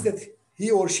 it means that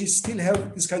he or she still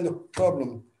have this kind of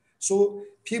problem. So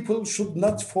people should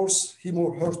not force him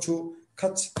or her to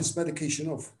cut this medication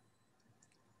off.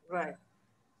 Right.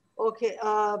 Okay,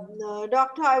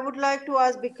 doctor, I would like to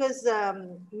ask because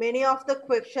many of the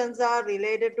questions are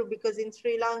related to, because in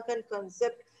Sri Lankan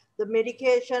concept, the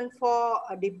medication for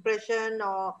depression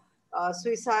or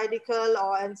suicidal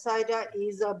or anxiety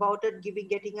is about it giving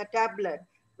getting a tablet,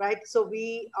 right? So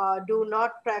we do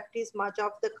not practice much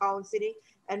of the counseling,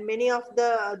 and many of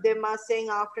them are saying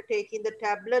after taking the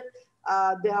tablet,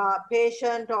 the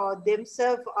patient or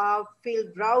themselves feel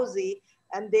drowsy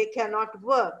and they cannot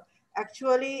work.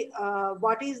 Actually,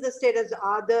 what is the status?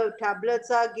 Are the tablets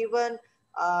are given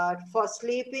for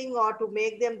sleeping or to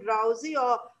make them drowsy,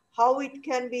 or how it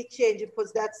can be changed?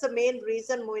 Because that's the main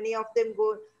reason many of them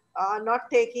go are not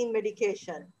taking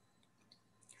medication.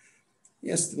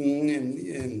 Yes,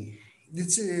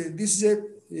 this is a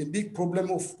big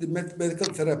problem of the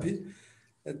medical therapy.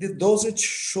 The dosage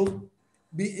should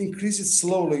be increased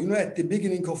slowly. You know, at the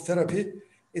beginning of therapy,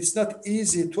 it's not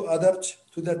easy to adapt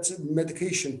to that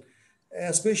medication,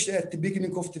 especially at the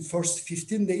beginning of the first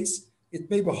 15 days. It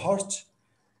may be hard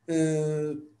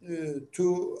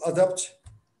to adapt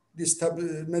this type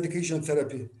of medication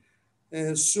therapy.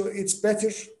 So it's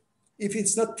better if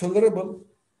it's not tolerable,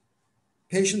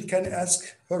 patient can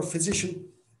ask her physician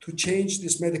to change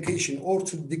this medication or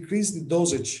to decrease the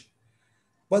dosage.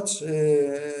 But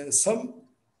some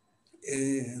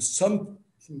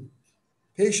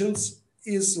patients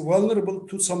is vulnerable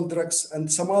to some drugs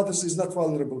and some others is not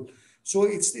vulnerable. So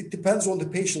it depends on the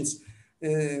patients.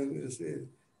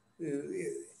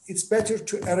 It's better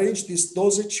to arrange this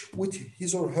dosage with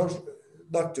his or her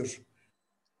doctor.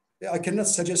 I cannot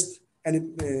suggest any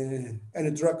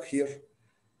drug here.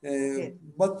 Okay.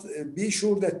 But be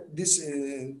sure that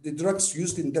the drugs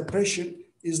used in depression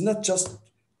is not just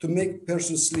to make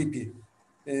person sleepy.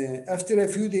 After a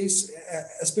few days,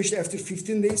 especially after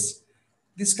 15 days,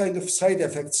 this kind of side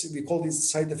effects, we call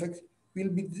this side effect, will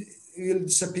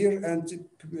disappear and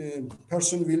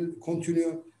person will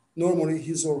continue normally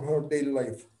his or her daily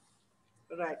life.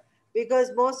 Right,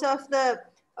 because most of the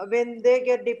when they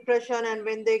get depression and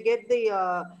when they get the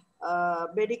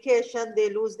medication, they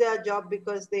lose their job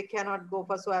because they cannot go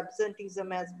for. So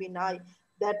absenteeism has been high.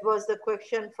 That was the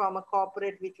question from a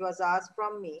corporate which was asked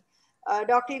from me.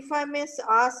 Doctor, if I may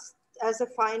ask as a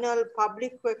final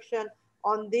public question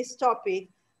on this topic,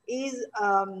 is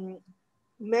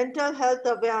mental health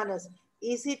awareness,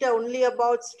 is it only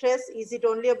about stress? Is it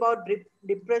only about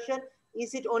depression?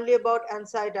 Is it only about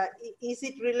anxiety? Is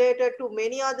it related to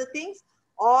many other things,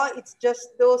 or it's just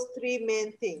those three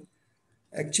main things?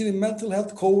 Actually, mental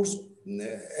health covers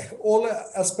all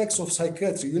aspects of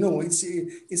psychiatry. You know, it's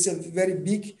a very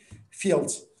big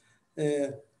field. Uh,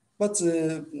 but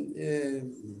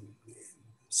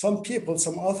some people,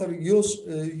 some author use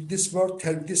this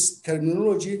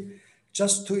terminology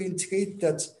just to indicate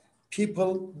that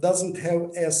people doesn't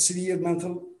have a severe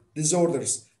mental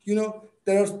disorders. You know,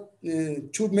 there are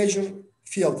two major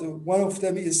fields. One of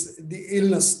them is the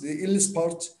illness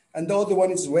part, and the other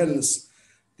one is wellness.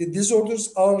 The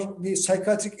disorders are the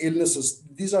psychiatric illnesses.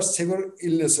 These are severe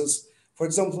illnesses. For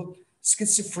example,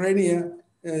 schizophrenia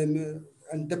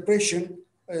and depression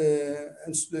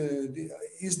is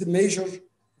the major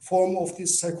form of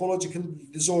these psychological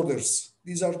disorders.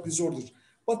 These are disorders.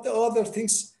 But the other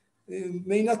things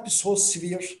may not be so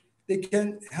severe. They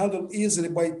can handle easily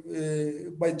by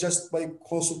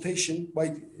consultation,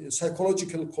 by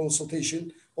psychological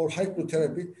consultation or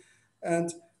hypnotherapy,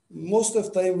 and most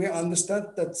of the time we understand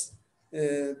that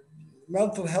uh,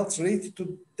 mental health related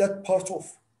to that part of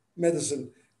medicine.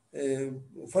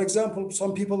 For example,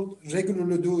 some people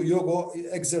regularly do yoga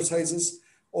exercises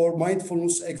or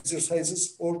mindfulness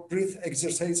exercises or breath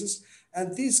exercises,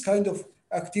 and these kind of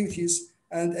activities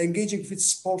and engaging with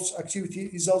sports activity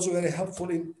is also very helpful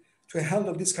in to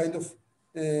handle this kind of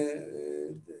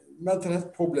mental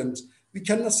health problems. We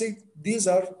cannot say these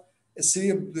are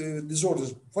severe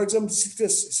disorders. For example,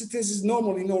 stress is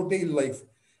normal in our daily life,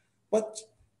 but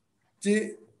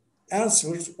the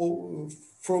answers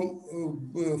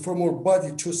from our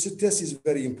body to stress is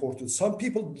very important. Some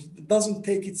people doesn't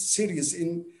take it serious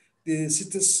in the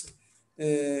stress.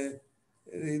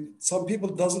 Some people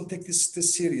doesn't take this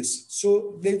stress serious,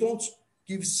 so they don't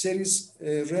give serious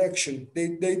reaction.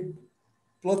 They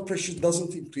blood pressure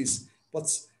doesn't increase, but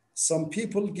some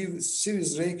people give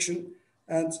serious reaction,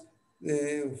 and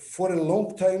for a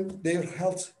long time their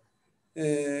health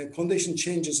condition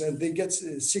changes and they get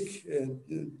sick.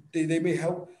 They may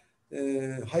have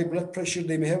high blood pressure,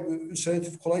 they may have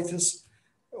ulcerative colitis,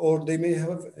 or they may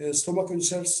have stomach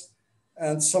ulcers,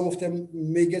 and some of them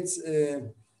may get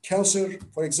cancer,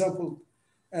 for example,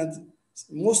 and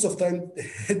most of the time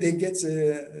they get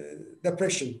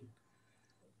depression.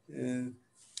 Uh,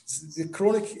 the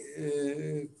chronic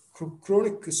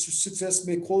stress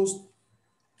may cause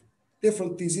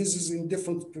different diseases in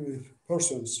different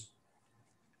persons.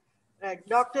 Right.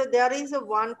 Doctor, there is a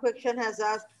one question has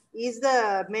asked, is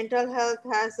the mental health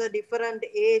has a different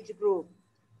age group?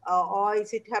 Or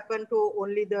is it happen to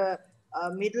only the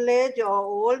middle age or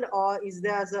old, or is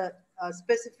there a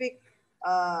specific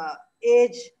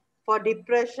age for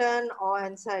depression or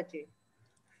anxiety?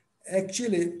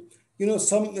 Actually, you know,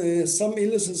 some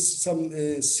illnesses, some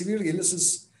severe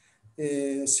illnesses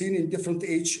seen in different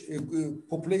age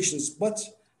populations, but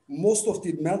most of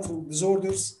the mental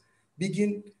disorders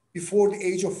begin before the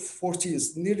age of 14.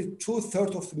 Nearly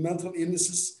two-thirds of the mental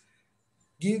illnesses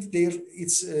give their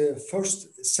its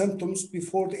first symptoms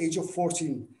before the age of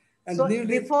 14, and So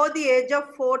nearly before the age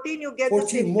of 14, you get the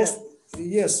 14 most,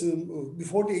 symptoms. yes,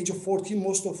 before the age of 14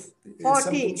 most of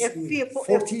 40, symptoms, F, F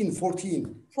 14, 40,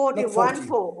 not 1 40,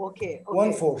 4. Okay, 1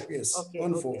 okay, 4, yes, okay,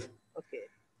 1 4. okay,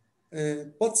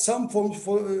 okay, But some forms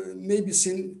for, may be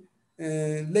seen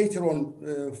later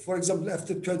on, for example,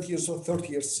 after 20 years or 30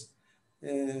 years.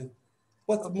 Uh,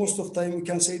 but okay. most of the time we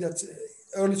can say that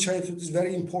early childhood is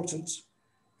very important,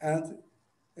 and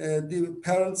the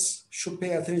parents should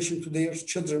pay attention to their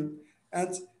children.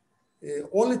 And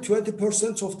only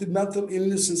 20% of the mental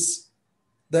illnesses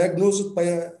diagnosed by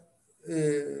a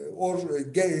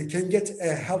can get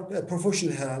a help, a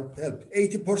professional help.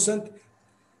 80%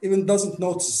 even doesn't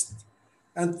notice it.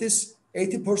 And this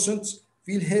 80%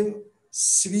 will have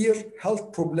severe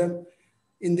health problem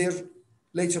in their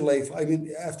later life. I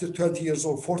mean, after 20 years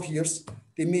or 40 years,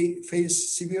 they may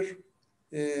face severe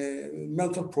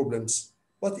mental problems.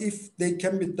 But if they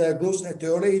can be diagnosed at the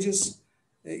early ages,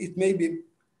 it may be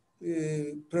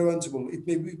preventable. It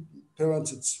may be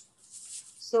prevented.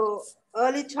 So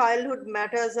early childhood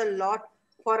matters a lot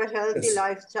for a healthy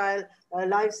Yes,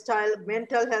 lifestyle,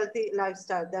 mental healthy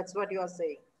lifestyle. That's what you are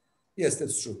saying. yes,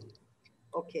 that's true.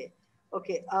 Okay,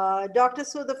 okay. Doctor,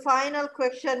 so the final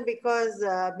question, because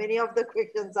many of the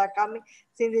questions are coming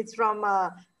since it's from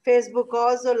Facebook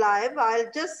also live,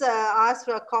 I'll just ask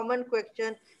a common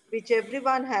question which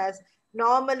everyone has.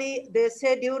 Normally, they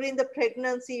say during the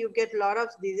pregnancy, you get a lot of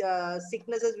the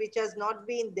sicknesses which has not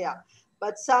been there.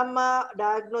 But some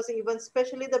diagnosis, even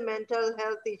especially the mental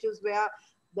health issues, where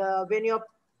the when you're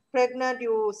pregnant,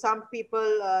 you some people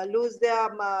lose their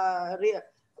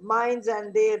minds,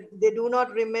 and they do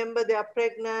not remember they are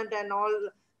pregnant and all.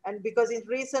 And because in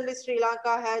recently Sri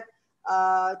Lanka had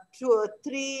two or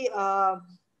three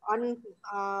un,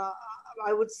 uh,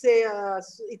 I would say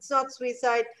it's not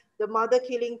suicide, the mother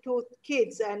killing two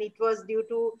kids, and it was due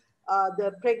to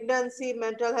the pregnancy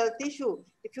mental health issue.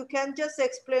 If you can just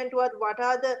explain to us what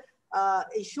are the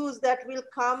issues that will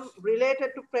come related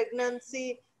to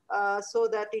pregnancy, so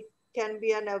that it can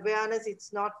be an awareness.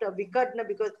 It's not a wickedness,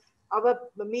 because our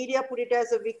media put it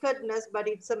as a wickedness, but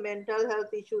it's a mental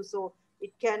health issue, so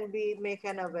it can be make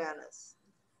an awareness.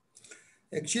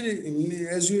 Actually,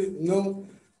 as you know,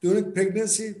 during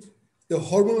pregnancy, the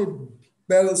hormonal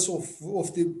balance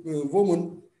of the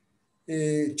woman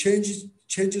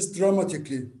changes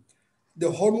dramatically. The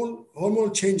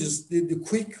hormonal changes, the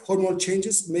quick hormonal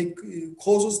changes make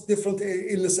causes different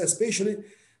illness, especially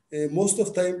most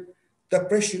of time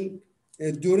depression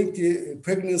during the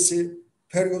pregnancy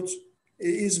period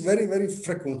is very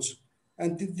frequent,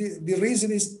 and the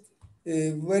reason is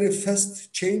very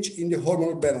fast change in the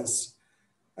hormonal balance.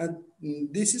 And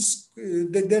this is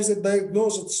there's a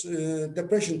diagnosed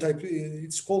depression type.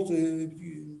 It's called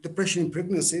depression in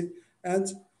pregnancy, and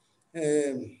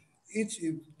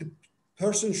the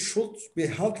person should be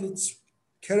handled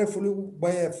carefully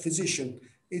by a physician.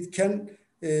 It can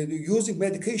using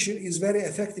medication is very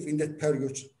effective in that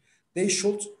period. They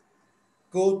should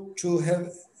go to have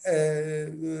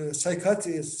a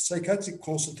psychiatric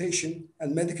consultation,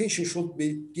 and medication should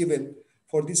be given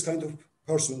for this kind of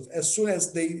persons as soon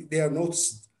as they are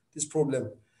noticed this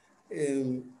problem.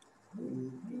 Um,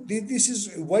 this is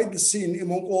widely seen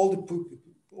among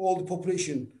all the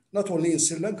population, not only in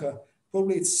Sri Lanka.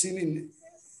 Probably it's seen in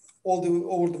all the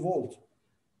over the world.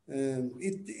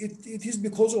 It is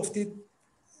because of the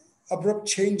abrupt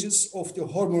changes of the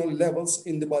hormonal levels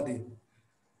in the body.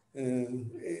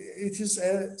 It is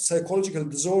a psychological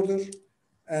disorder,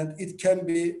 and it can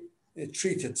be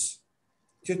treated.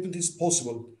 Treatment is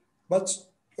possible, but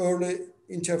early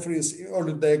interference,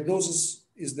 early diagnosis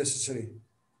is necessary.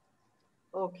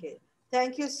 Okay.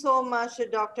 Thank you so much,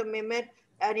 Dr. Memet.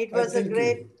 And it was a Thank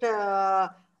great you.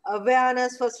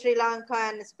 awareness for Sri Lanka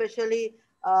and especially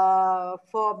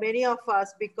for many of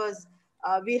us because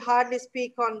we hardly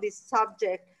speak on this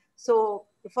subject. So,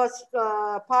 for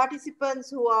participants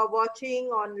who are watching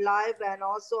on live and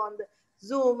also on the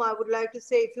Zoom, I would like to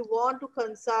say if you want to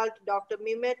consult Dr.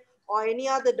 Memet or any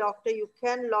other doctor, you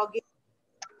can log in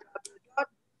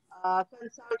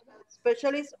consult health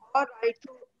specialist or write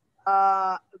to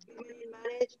Women in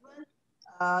Management.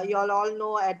 You all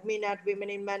know admin at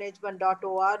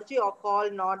womeninmanagement.org or call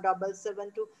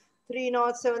 0772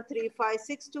 307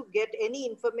 to get any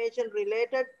information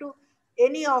related to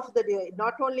any of the day,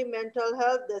 not only mental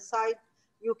health, the site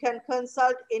you can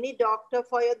consult any doctor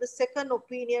for the second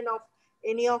opinion of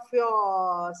any of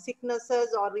your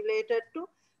sicknesses or related to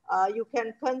you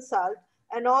can consult.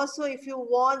 And also if you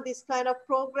want this kind of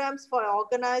programs for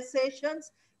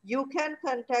organizations, you can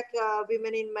contact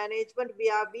Women in Management.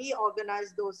 We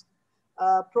organize those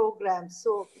programs.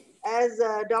 So as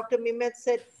Dr. Mimet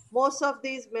said, most of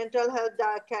these mental health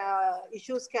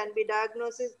issues can be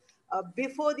diagnosed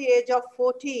before the age of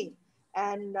 14,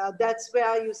 and that's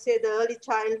where you say the early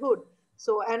childhood.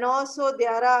 So and also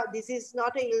there are, this is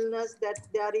not an illness that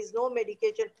there is no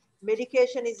medication.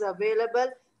 Medication is available.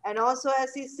 And also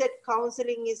as he said,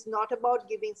 counseling is not about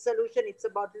giving solution, it's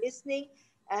about listening.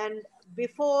 And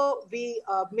before we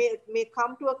may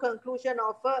come to a conclusion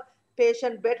of a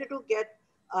patient, better to get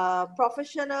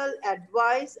professional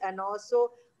advice and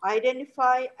also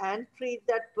identify and treat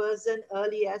that person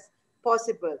early as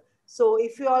possible. So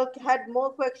if you all had more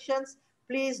questions,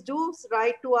 please do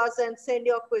write to us and send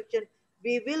your question.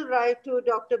 We will write to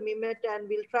Dr. Mimet and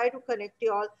we'll try to connect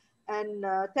you all. And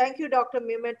thank you, Dr.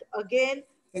 Mimet, again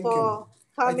Thank you. for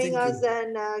coming Thank us you.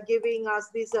 and giving us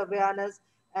this awareness,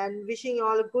 and wishing you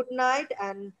all a good night.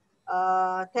 And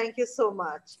thank you so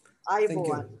much. Thank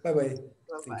Aibowan. you. Bye bye. Bye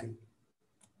Thank bye. you.